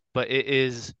does, but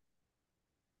it's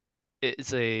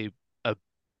a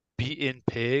beaten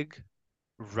pig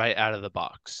right out of the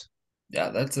box. Yeah,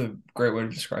 that's a great way to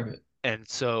describe it. And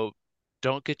so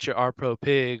don't get your R Pro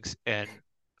pigs and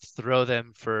throw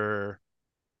them for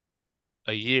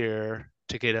a year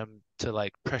to get them to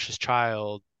like Precious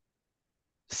Child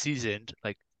seasoned.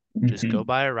 Like just go Hmm.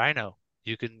 buy a rhino.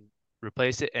 You can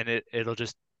replace it and it'll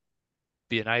just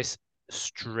be a nice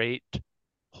straight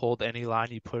hold any line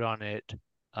you put on it,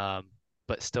 um,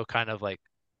 but still kind of like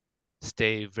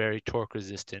stay very torque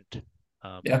resistant.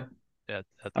 Um, Yeah. yeah,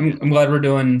 I'm glad we're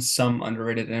doing some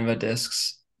underrated Innova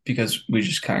discs because we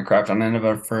just kind of crapped on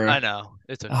Innova I for know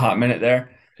it's a hot okay. minute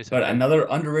there. It's But okay. another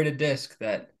underrated disc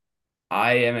that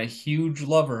I am a huge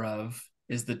lover of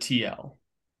is the TL.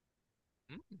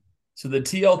 Mm, So the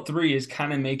TL3 is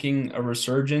kind of making a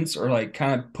resurgence or like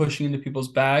kind of pushing into people's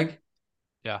bag.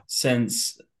 Yeah.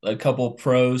 since a couple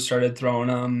pros started throwing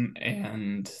them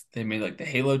and they made like the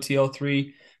Halo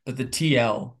TL3, but the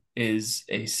TL is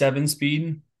a 7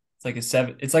 speed. It's like a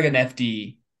seven, it's like an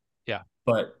FD, Yeah.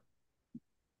 but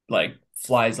like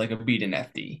flies like a beat in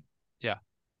FD, Yeah.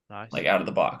 Nice. like out of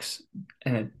the box.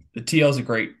 And the TL is a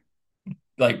great,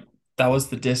 like, that was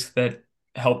the disc that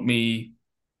helped me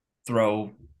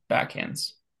throw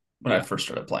backhands when I Yeah. first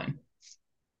started playing.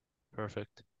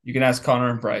 Perfect. You can ask Connor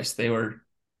and Bryce. They were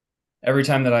every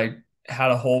time that I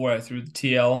had a hole where I threw the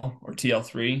TL or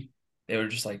TL3, they were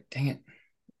just like, dang it,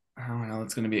 I don't know,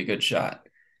 it's going to be a good shot.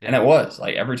 And Yeah. it was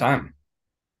like every time.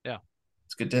 Yeah.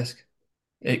 It's a good disc.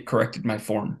 It corrected my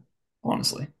form,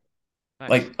 honestly.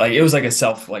 Nice. Like it was like a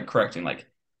self like correcting. Like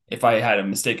if I had a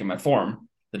mistake in my form,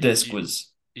 the You disc you,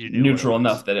 was you knew what it neutral was.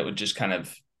 enough that it would just kind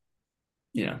of,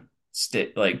 you know,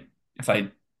 stay like if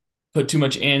I put too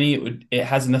much ante, it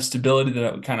has enough stability that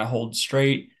it would kind of hold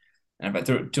straight. And if I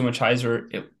threw too much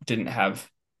hyzer, it didn't have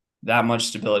that much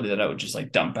stability that I would just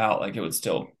like dump out. Like it would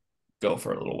still go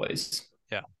for a little ways.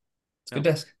 Yeah. It's a good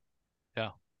No. disc.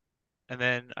 Yeah. And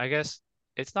then I guess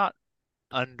it's not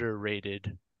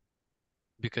underrated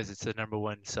because it's the number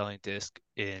one selling disc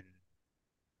in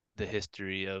the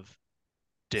history of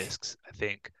discs, I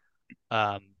think.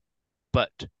 Um,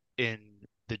 but in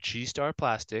the G Star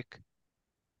plastic,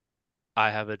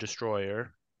 I have a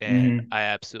destroyer and Mm-hmm. I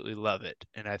absolutely love it.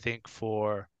 And I think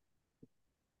for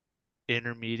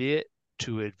intermediate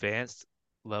to advanced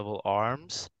level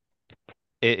arms,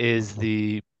 it is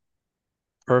the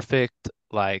perfect,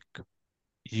 like,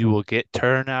 you will get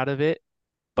turn out of it,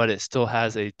 but it still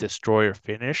has a destroyer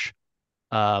finish.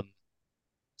 Um,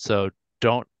 so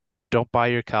don't don't buy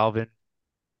your Calvin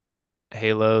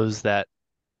Halos that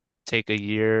take a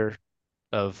year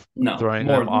of No, throwing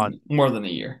them more on. more than a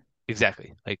year.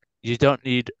 Exactly. Like you don't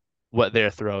need what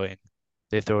they're throwing.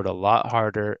 They throw it a lot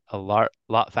harder, a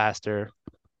lot faster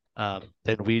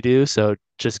than we do. So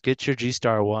just get your G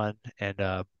Star one, and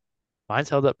mine's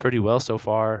held up pretty well so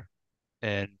far,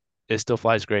 and it still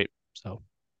flies great. So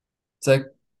It's like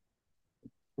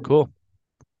cool.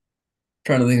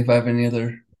 trying to think if I have any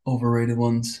other overrated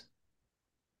ones.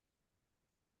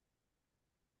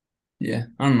 Yeah,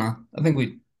 I don't know. I think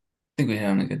we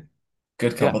had a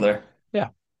good Yeah, couple there. yeah,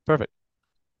 perfect.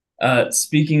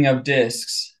 Speaking of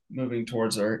discs, moving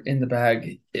towards our in the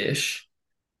bag ish.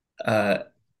 Uh,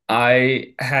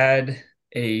 I had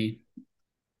a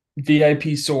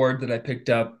VIP sword that I picked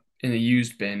up in a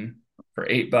used bin for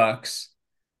 $8,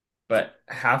 but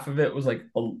half of it was like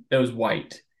it was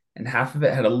white, and half of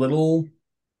it had a little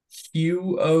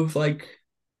hue of like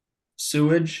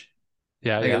sewage.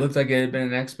 Yeah, Like it yeah. looked like it had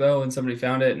been an expo and somebody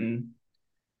found it and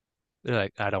They're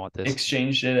like, I don't want this.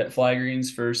 exchanged it at Fly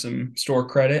Greens for some store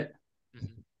credit.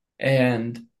 Mhm.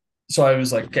 And so I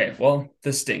was like, okay, well,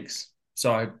 this stinks.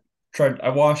 So I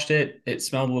washed it. It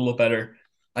smelled a little better.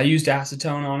 I used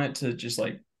acetone on it to just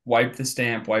like wipe the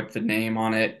stamp, wipe the name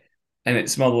on it, and it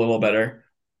smelled a little better.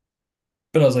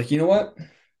 But I was like, you know what?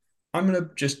 I'm gonna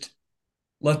just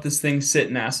let this thing sit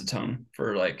in acetone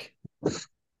for like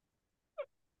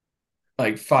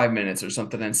 5 minutes or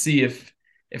something and see if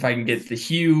I can get the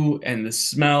hue and the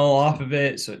smell off of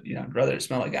it. So, I'd rather it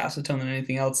smell like acetone than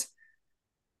anything else.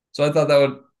 So I thought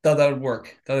that would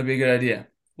work. That would be a good idea.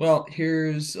 Well,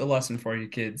 here's a lesson for you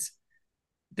kids.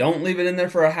 Don't leave it in there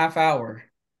for a half hour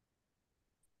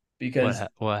because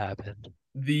What happened?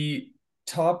 the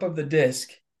top of the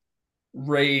disc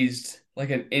raised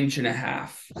like an inch and a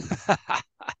half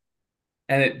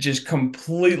and it just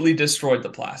completely destroyed the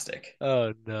plastic.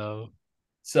 Oh no.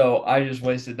 So I just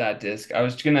wasted that disc. I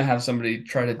was gonna have somebody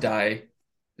try to dye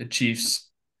the Chiefs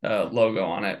logo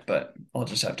on it, but I'll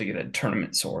just have to get a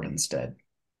tournament sword instead.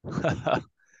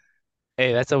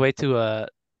 Hey, that's a way to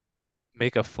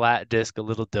make a flat disc a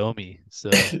little domey.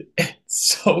 So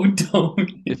It's so dumb.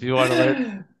 if you want to learn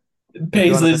if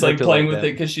you want to Paisley's like playing manipulate with it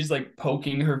them, because she's like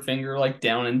poking her finger like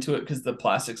down into it because the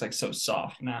plastic's like so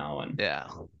soft now and yeah.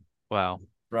 Wow,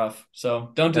 rough.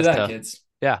 So don't do that's that, tough. kids.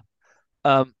 Yeah.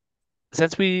 Um,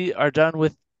 since we are done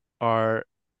with our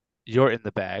you're in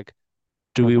the bag,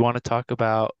 do we want to talk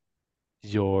about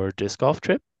your disc golf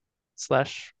trip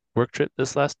slash work trip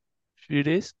this last few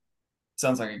days?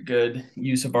 Sounds like a good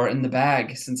use of art in the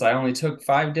bag since I only took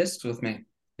 5 discs with me.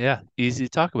 Yeah, easy to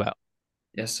talk about.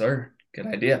 Yes, sir. Good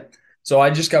idea. So I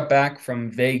just got back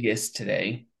from Vegas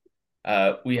today.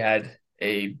 We had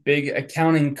a big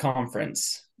accounting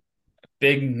conference,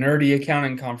 big nerdy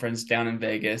accounting conference down in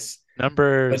Vegas.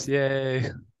 Numbers, But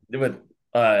yay. with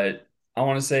uh, I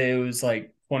want to say it was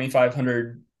like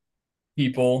 2,500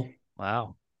 people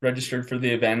Wow. registered for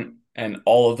the event, and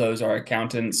all of those are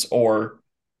accountants or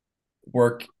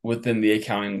work within the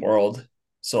accounting world.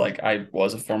 So like I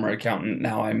was a former accountant.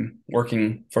 Now I'm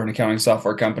working for an accounting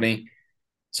software company.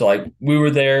 So like we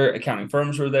were there, accounting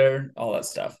firms were there, all that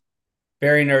stuff.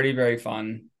 Very nerdy, very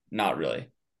fun. Not really.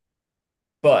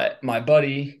 But my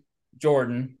buddy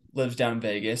Jordan lives down in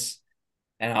Vegas,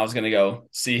 and I was gonna go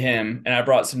see him. And I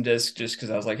brought some discs just because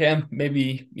I was like, hey,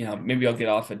 maybe, maybe I'll get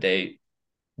off a day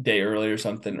early or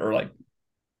something, or like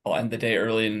I'll end the day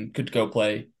early and could go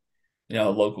play, a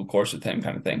local course with him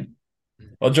kind of thing.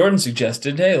 Well, Jordan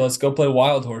suggested, hey, let's go play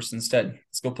Wild Horse instead.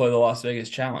 Let's go play the Las Vegas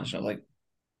Challenge. And I was like,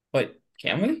 wait,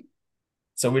 can we?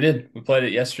 So we did. We played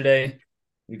it yesterday.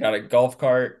 We got a golf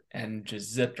cart and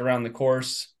just zipped around the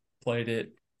course, played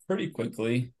it pretty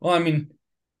quickly. Well, I mean,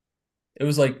 it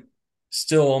was like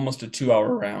still almost a 2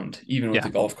 hour round, even with Yeah. the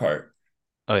golf cart.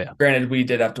 Oh yeah. Granted, we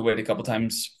did have to wait a couple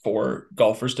times for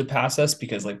golfers to pass us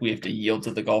because like we have to yield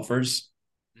to the golfers.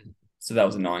 Mhm. So that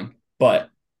was annoying. But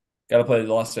got to play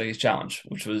the Las Vegas Challenge,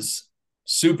 which was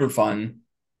super fun.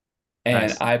 And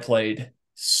Nice. I played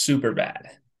super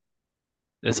bad.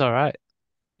 It's all right.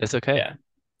 It's okay. Yeah.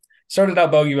 Started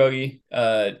out bogey bogey.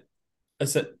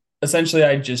 Es- Essentially,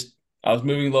 I was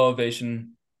moving low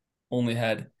elevation, only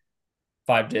had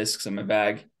 5 discs in my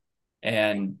bag,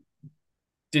 and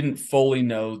didn't fully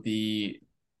know the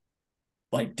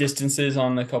like distances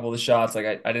on a couple of the shots.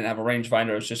 Like I didn't have a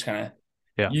rangefinder. I was just kind of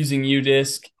Yeah. using U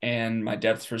disc, and my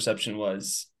depth perception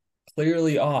was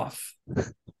clearly off.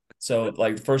 So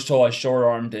like the first hole, I short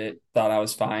armed it, thought I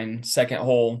was fine. Second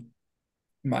hole,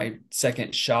 my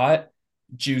second shot,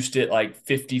 juiced it like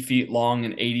 50 feet long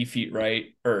and 80 feet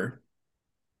right, or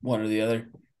one or the other.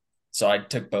 So I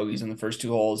took bogeys in the first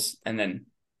 2 holes, and then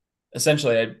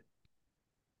essentially I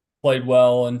played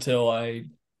well until I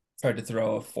tried to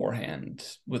throw a forehand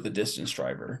with a distance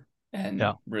driver Yeah. and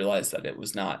realized that it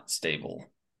was not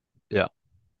stable. Yeah.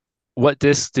 What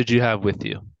disc did you have with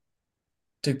you?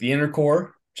 Took the inner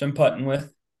core, which I'm putting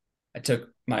with. I took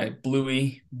my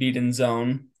bluey beat in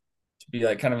zone to be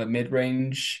like kind of a mid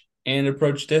range and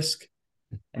approach disc.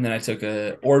 And then I took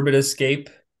a Orbit Escape,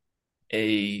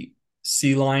 a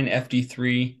C Line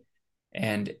FD3,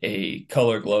 and a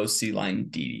Color Glow C Line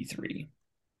DD3,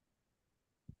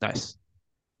 Nice.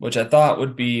 which I thought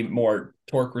would be more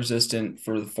torque resistant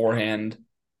for the forehand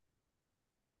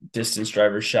distance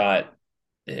driver shot.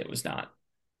 It was not.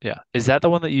 Yeah. Is that the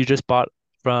one that you just bought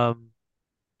from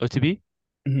OTB?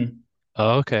 Mhm.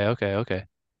 Oh, okay. Okay. Okay.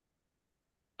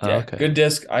 Oh, Yeah, okay. good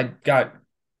disc. I got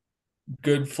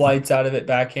good flights out of it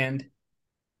backhand.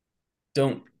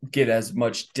 Don't get as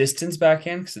much distance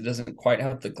backhand because it doesn't quite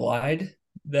have the glide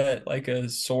that like a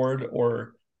sword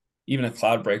or even a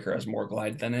cloud breaker has more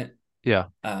glide than it. Yeah.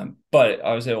 But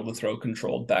I was able to throw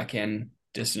controlled backhand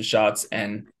distance shots,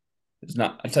 and it was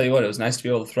not. I tell you what, it was nice to be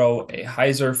able to throw a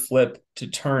hyzer flip to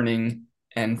turning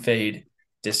and fade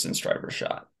distance driver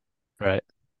shot. Right.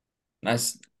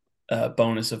 Nice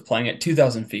bonus of playing at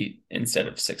 2,000 feet instead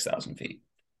of 6,000 feet.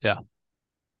 Yeah.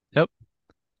 Yep.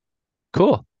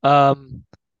 Cool.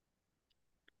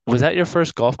 Was that your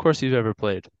first golf course you've ever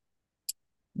played?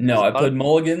 No, Because I a lot of played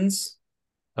Mulligan's,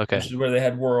 which okay. is where they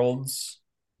had Worlds,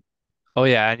 Oh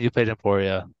yeah, and you played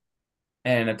Emporia.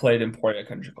 and I played Emporia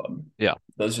Country Club. Yeah.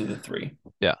 Those are the three.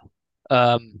 Yeah.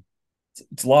 Um.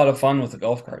 It's a lot of fun with a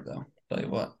golf cart, though. Tell you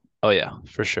what. Oh yeah,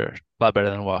 for sure. A lot better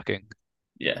than walking.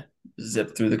 Yeah,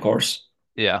 zip through the course.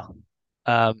 Yeah.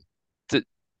 Um. th-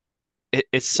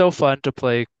 it's so fun to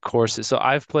play courses. So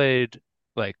I've played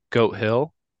like Goat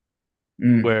Hill,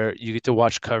 Mm. where you get to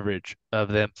watch coverage of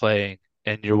them playing,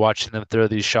 and you're watching them throw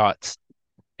these shots,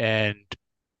 and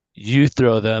you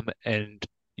throw them, and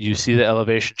you see the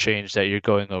elevation change that you're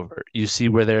going over. You see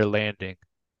where they're landing.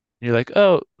 You're like,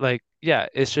 oh, like, yeah,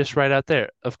 it's just right out there.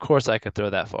 Of course I can throw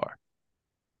that far.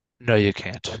 No, you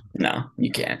can't. No,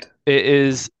 you can't. It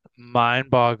is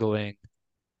mind-boggling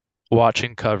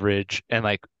watching coverage and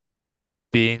like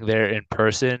being there in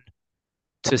person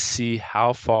to see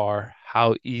how far,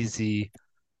 how easy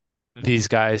these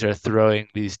guys are throwing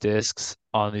these discs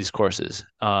on these courses.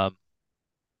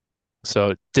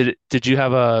 So did you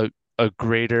have a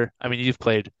greater, I mean, you've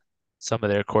played some of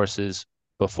their courses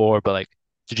before, but like,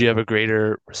 did you have a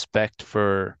greater respect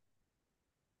for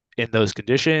in those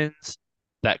conditions,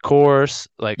 that course,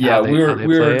 like Yeah, we how were they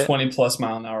we were play it? 20 plus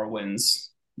mile an hour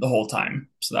winds the whole time,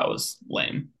 so that was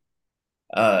lame.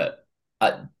 Uh,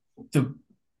 I, the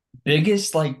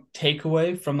biggest like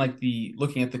takeaway from like the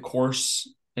looking at the course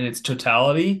in its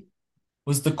totality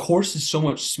was the course is so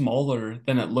much smaller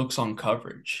than it looks on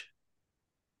coverage.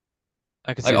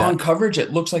 I can Like see that. on coverage,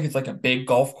 it looks like it's like a big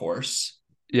golf course.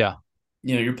 Yeah.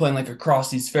 You're playing like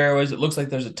across these fairways. It looks like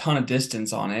there's a ton of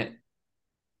distance on it.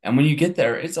 And when you get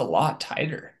there, it's a lot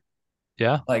tighter,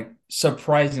 Yeah. like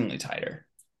surprisingly tighter.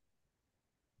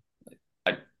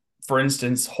 I, for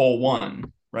instance, hole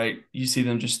one, right? You see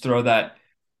them just throw that,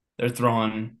 they're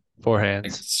throwing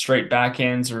like Forehands. straight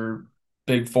backhands or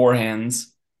big forehands.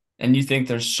 And you think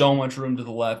there's so much room to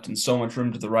the left and so much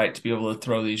room to the right to be able to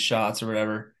throw these shots or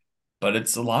whatever, but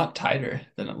it's a lot tighter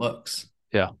than it looks.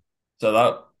 Yeah. So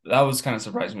that was kind of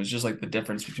surprising. It was just like the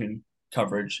difference between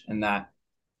coverage and that.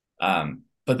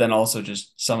 But then also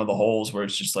just some of the holes where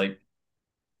it's just like,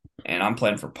 and I'm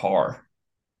playing for par,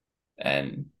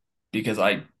 and because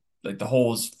I like the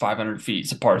hole is 500 feet,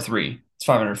 it's a par three, it's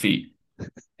 500 feet,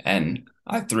 and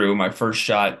I threw my first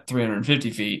shot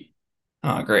 350 feet.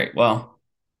 Oh, great. Well,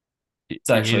 it's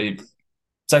You need, actually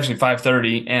it's actually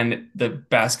 530, and the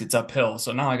basket's uphill,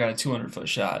 so now I got a 200-foot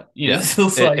shot. yeah. It's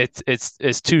It, like,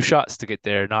 it's two shots to get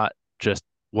there, not just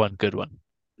one good one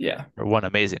yeah, or one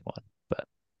amazing one. But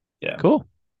yeah. cool.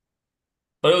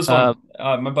 But it was Um,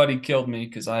 fun. My buddy killed me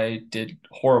because I did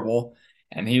horrible,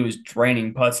 and he was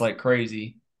draining putts like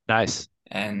crazy. nice.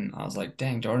 And I was like,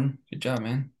 "Dang, Jordan, good job,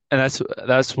 man." And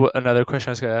that's what another question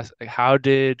I was gonna ask. Like,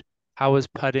 how was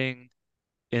putting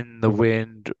in the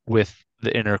wind with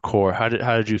the inner core? How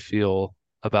did you feel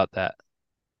about that?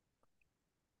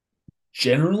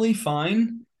 Generally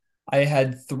fine. I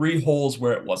had three holes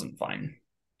where it wasn't fine.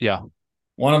 Yeah.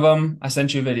 One of them I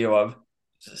sent you a video of,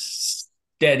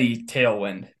 steady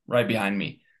tailwind right behind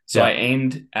me. So Yeah. I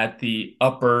aimed at the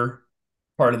upper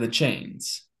part of the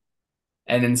chains.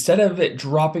 And instead of it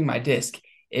dropping my disc,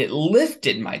 it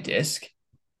lifted my disc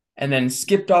and then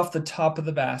skipped off the top of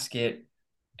the basket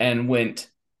and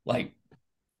went like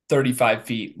 35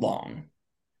 feet long.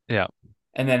 Yeah.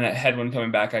 And then a headwind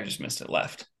coming back, I just missed it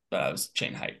left, but I was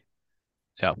chain height.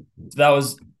 Yeah. So that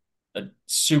was a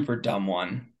super dumb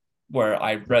one where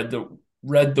I read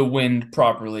the wind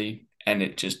properly and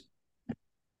it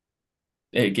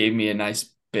gave me a nice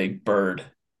big bird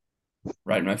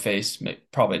right in my face,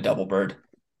 probably a double bird.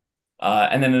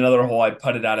 And then another hole I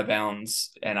putted out of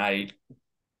bounds and I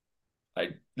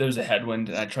there's a headwind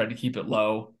and I tried to keep it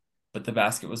low, but the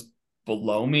basket was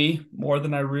below me more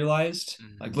than I realized.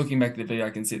 Like Mhm. looking back at the video, I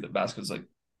can see the basket was like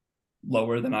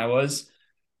lower than I was.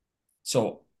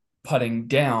 So putting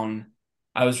down,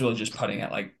 I was really just putting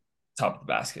at like top of the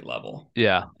basket level.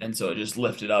 Yeah. And so it just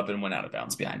lifted up and went out of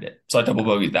bounds behind it. So I double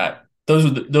bogeyed that.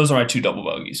 Those are my two double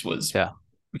bogeys was Yeah.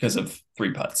 because of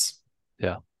three putts.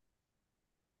 Yeah.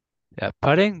 Yeah.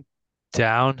 Putting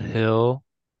downhill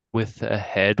with a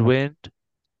headwind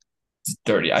It's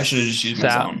dirty. I should have just used my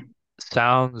sound zone.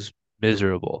 sounds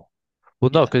miserable.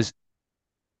 Well, no, Yeah. because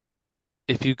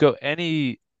if you go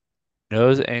any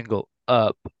nose angle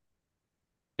up,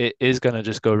 it is gonna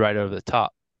just go right over the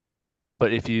top.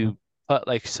 But if you putt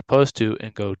like you're supposed to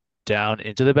and go down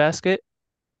into the basket,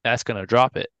 that's gonna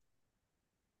drop it.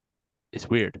 It's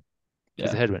weird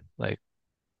because the Yeah. headwind, like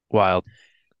wild.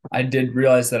 I did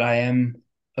realize that I am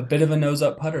a bit of a nose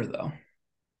up putter though.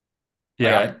 Like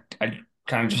Yeah, I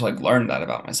kind of just like learned that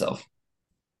about myself.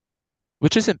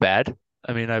 which isn't bad.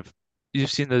 I mean, I've Um,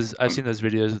 seen those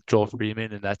videos with Joel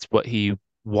Freeman, and that's what he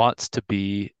wants to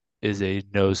be is a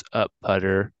nose up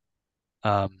putter.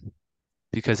 Um,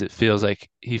 because he feels like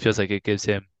it gives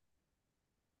him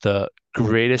the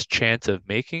greatest chance of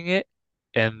making it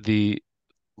and the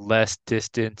less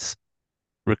distance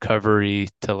recovery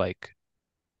to like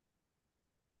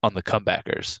on the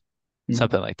comebackers,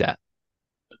 something like that.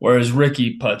 Whereas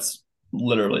Ricky puts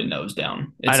literally nose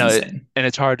down. I It's know it, insane. and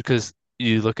it's hard because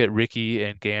you look at Ricky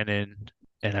and Gannon,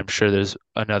 and I'm sure there's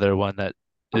another one that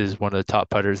is one of the top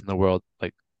putters in the world.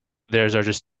 Like theirs are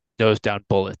just nose down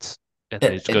bullets, and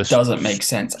they It just go it doesn't make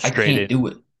sense. I straight can't in. do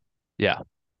it. Yeah,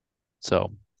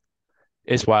 so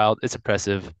it's wild, it's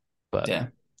impressive, but Yeah.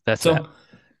 that's that. So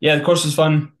yeah, the course was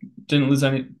fun. Didn't lose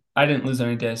any. I didn't lose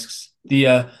any discs.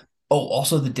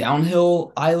 Also the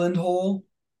downhill island hole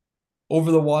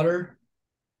over the water.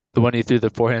 The one you threw the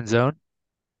forehand zone,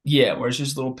 Yeah, where it's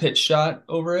just a little pitch shot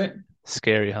over it.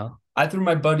 scary, huh? I threw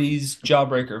my buddy's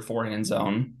jawbreaker forehand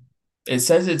zone. It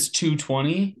says it's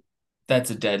 220. That's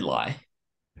a dead lie.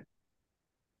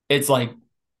 It's like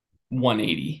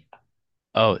 180.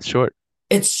 Oh, it's short.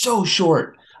 It's so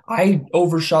short. I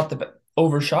overshot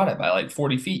it by like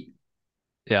 40 feet.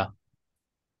 Yeah,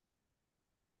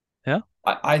 yeah,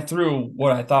 I threw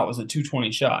what I thought was a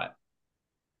 220 shot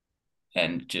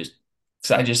and just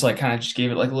so I just like kind of just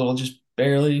gave it like a little just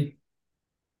barely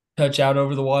touch out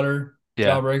over the water yeah.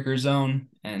 jawbreaker zone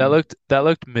and That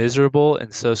looked miserable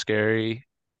and so scary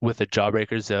with a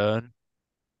jawbreaker zone,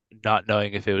 not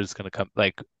knowing if it was gonna come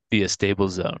like be a stable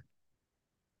zone.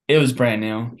 it was brand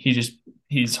new.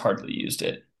 He's hardly used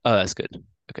it. Oh, that's good.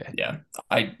 Okay. Yeah,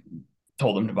 I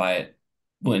told him to buy it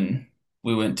when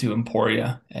we went to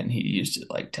Emporia, and he used it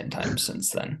like 10 times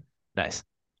since then. Nice.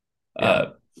 Yeah.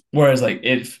 Uh, Whereas like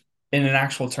if in an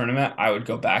actual tournament, I would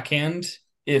go backhand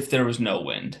if there was no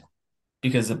wind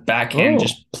because the backhand Oh.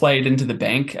 just played into the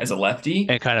bank as a lefty.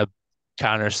 And kind of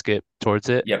counter skip towards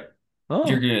it. Yep, you're Oh,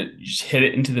 gonna just hit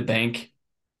it into the bank,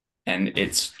 and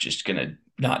it's just gonna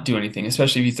not do anything.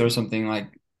 Especially if you throw something like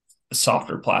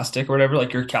softer plastic or whatever,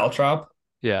 like your caltrop.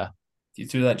 yeah. If you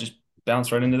threw that, just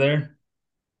bounce right into there,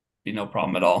 be no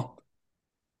problem at all.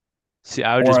 See,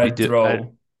 I would Or just be I'd do I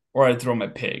throw, or I'd throw my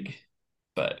pig,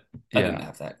 but I yeah. didn't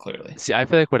have that clearly. See, I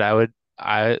feel like what I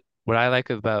like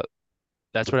about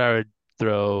that's what I would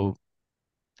throw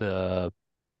the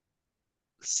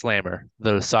slammer,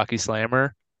 the Saki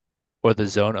slammer or the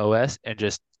zone OS and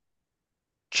just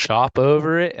chop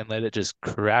over it and let it just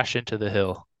crash into the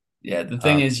hill. Yeah, the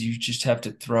thing Um, is, you just have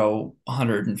to throw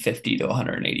 150 to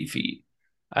 180 feet.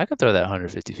 I could throw that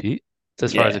 150 feet. It's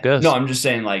as far as it Yeah, no, goes. I'm just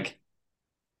saying, like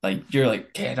you're like,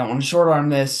 okay, I don't want to short arm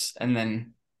this, and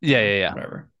then Yeah, yeah, yeah.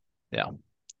 whatever. Yeah.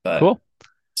 But Cool.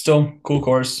 still, cool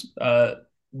course.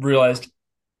 Realized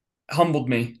humbled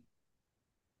me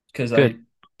because Good.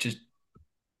 just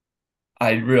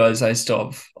I realized I still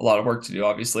have a lot of work to do,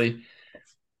 obviously,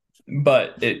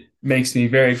 but it makes me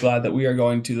very glad that we are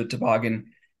going to the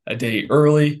toboggan a day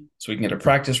early so we can get a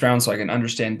practice round so I can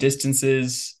understand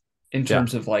distances in Yeah.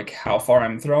 terms of like how far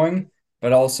I'm throwing,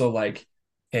 but also like,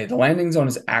 hey, the landing zone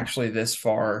is actually this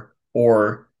far,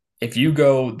 or if you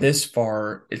go this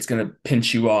far, it's going to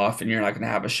pinch you off and you're not going to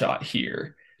have a shot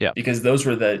here. Yeah. Because those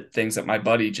were the things that my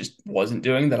buddy just wasn't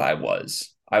doing that I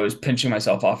was. I was pinching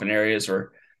myself off in areas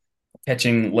or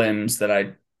catching limbs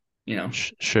that you know,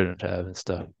 Shouldn't have and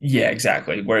stuff. yeah,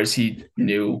 exactly. Whereas he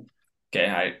knew,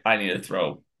 okay, I need to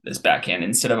throw this backhand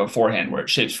instead of a forehand where it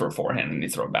shapes for a forehand and you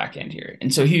throw a backhand here.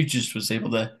 And so he just was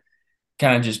able to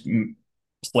kind of just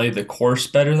play the course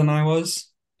better than I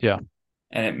was. Yeah.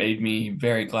 And it made me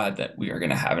very glad that we are going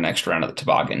to have an extra round of the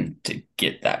toboggan to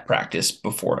get that practice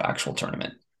before the actual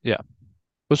tournament. Yeah.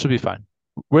 Which will be fine.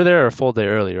 We're there a full day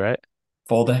early, right?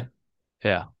 Full day.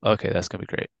 Yeah. Okay, that's gonna be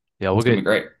great. Yeah, It's going to be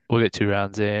great. we'll get 2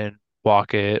 rounds in,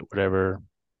 walk it, whatever.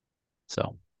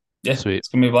 So Yeah, sweet. it's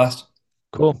going to be a blast.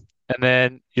 Cool. And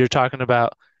then you're talking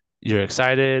about you're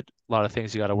excited, a lot of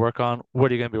things you got to work on.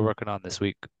 What are you going to be working on this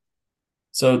week?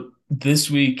 So this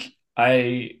week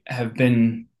I have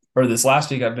been, or this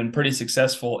last week, I've been pretty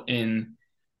successful in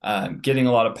getting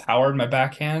a lot of power in my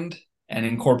backhand and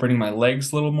incorporating my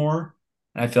legs a little more.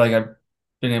 And I feel like I've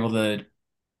been able to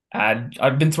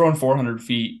I've been throwing 400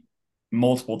 feet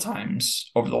multiple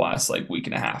times over the last like week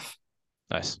and a half,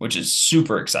 Nice. which is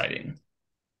super exciting.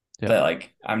 Yeah. That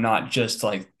like I'm not just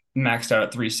like maxed out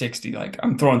at 360, like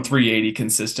I'm throwing 380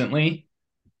 consistently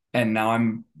and now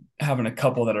I'm having a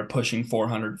couple that are pushing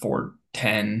 400,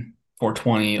 410,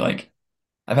 420. Like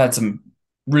I've had some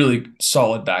really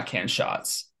solid backhand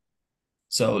shots.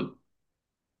 So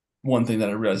one thing that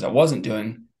I realized I wasn't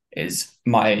doing is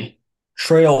my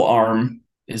trail arm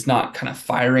is not kind of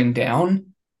firing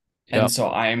down. And Yep. so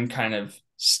I'm kind of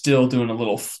still doing a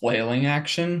little flailing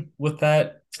action with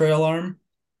that trail arm.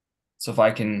 So if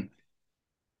I can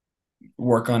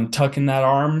work on tucking that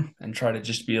arm and try to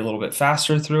just be a little bit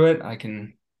faster through it, I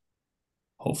can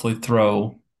hopefully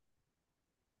throw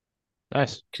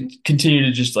Nice. continue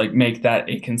to just like make that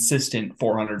a consistent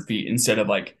 400 feet instead of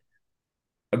like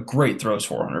a great throws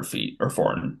 400 feet or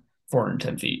 400,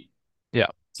 410 feet. Yeah.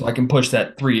 So I can push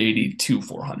that 380 to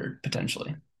 400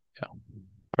 potentially. Yeah.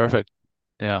 Perfect.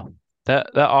 Yeah. That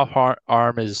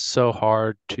arm is so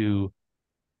hard to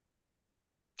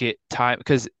get time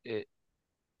because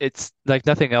it's like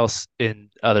nothing else in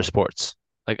other sports.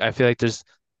 Like I feel like there's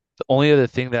the only other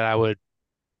thing that I would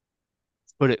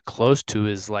put it close to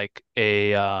is like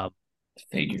a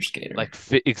Figure skater. like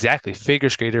fi exactly figure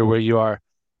skater where you are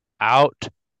out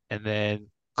and then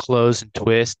close and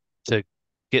twist to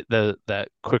get the that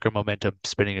quicker momentum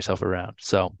spinning yourself around.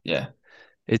 So Yeah.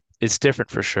 it's different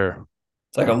for sure.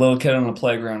 It's like a little kid on a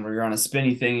playground where you're on a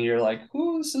spinny thing and you're like,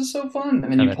 "Ooh, this is so fun." And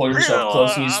then And you then pull yourself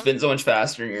close and you spin so much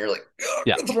faster and you're like, "Ugh,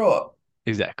 yeah, I'm gonna throw up."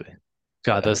 exactly.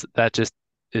 God, Yeah. those that just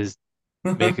is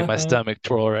making my stomach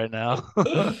twirl right now.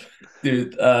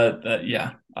 Dude,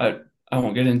 yeah, I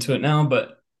won't get into it now,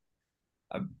 but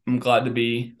I'm glad to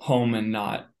be home and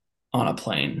not on a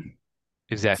plane.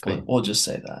 Exactly. We'll just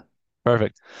say that.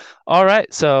 Perfect. All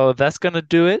right, so that's gonna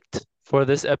do it for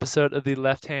this episode of the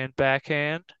Left Hand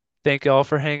Backhand. Thank you all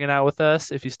for hanging out with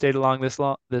us. If you stayed along this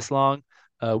long,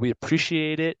 we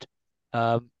appreciate it.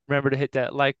 Remember to hit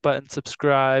that like button,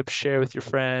 subscribe, share with your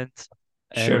friends,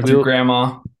 and Share with your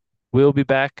grandma. we'll be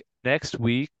back next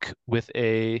week with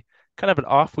a kind of an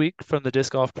off week from the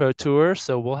Disc Golf Pro Tour.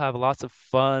 So we'll have lots of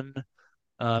fun,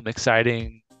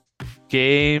 exciting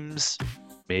games,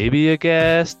 maybe a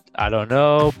guest. I don't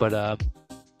know, but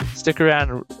stick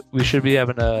around. We should be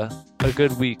having a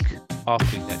good week, off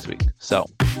week next week. So,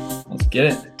 Let's get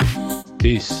it.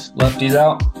 peace. Lefties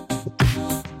out.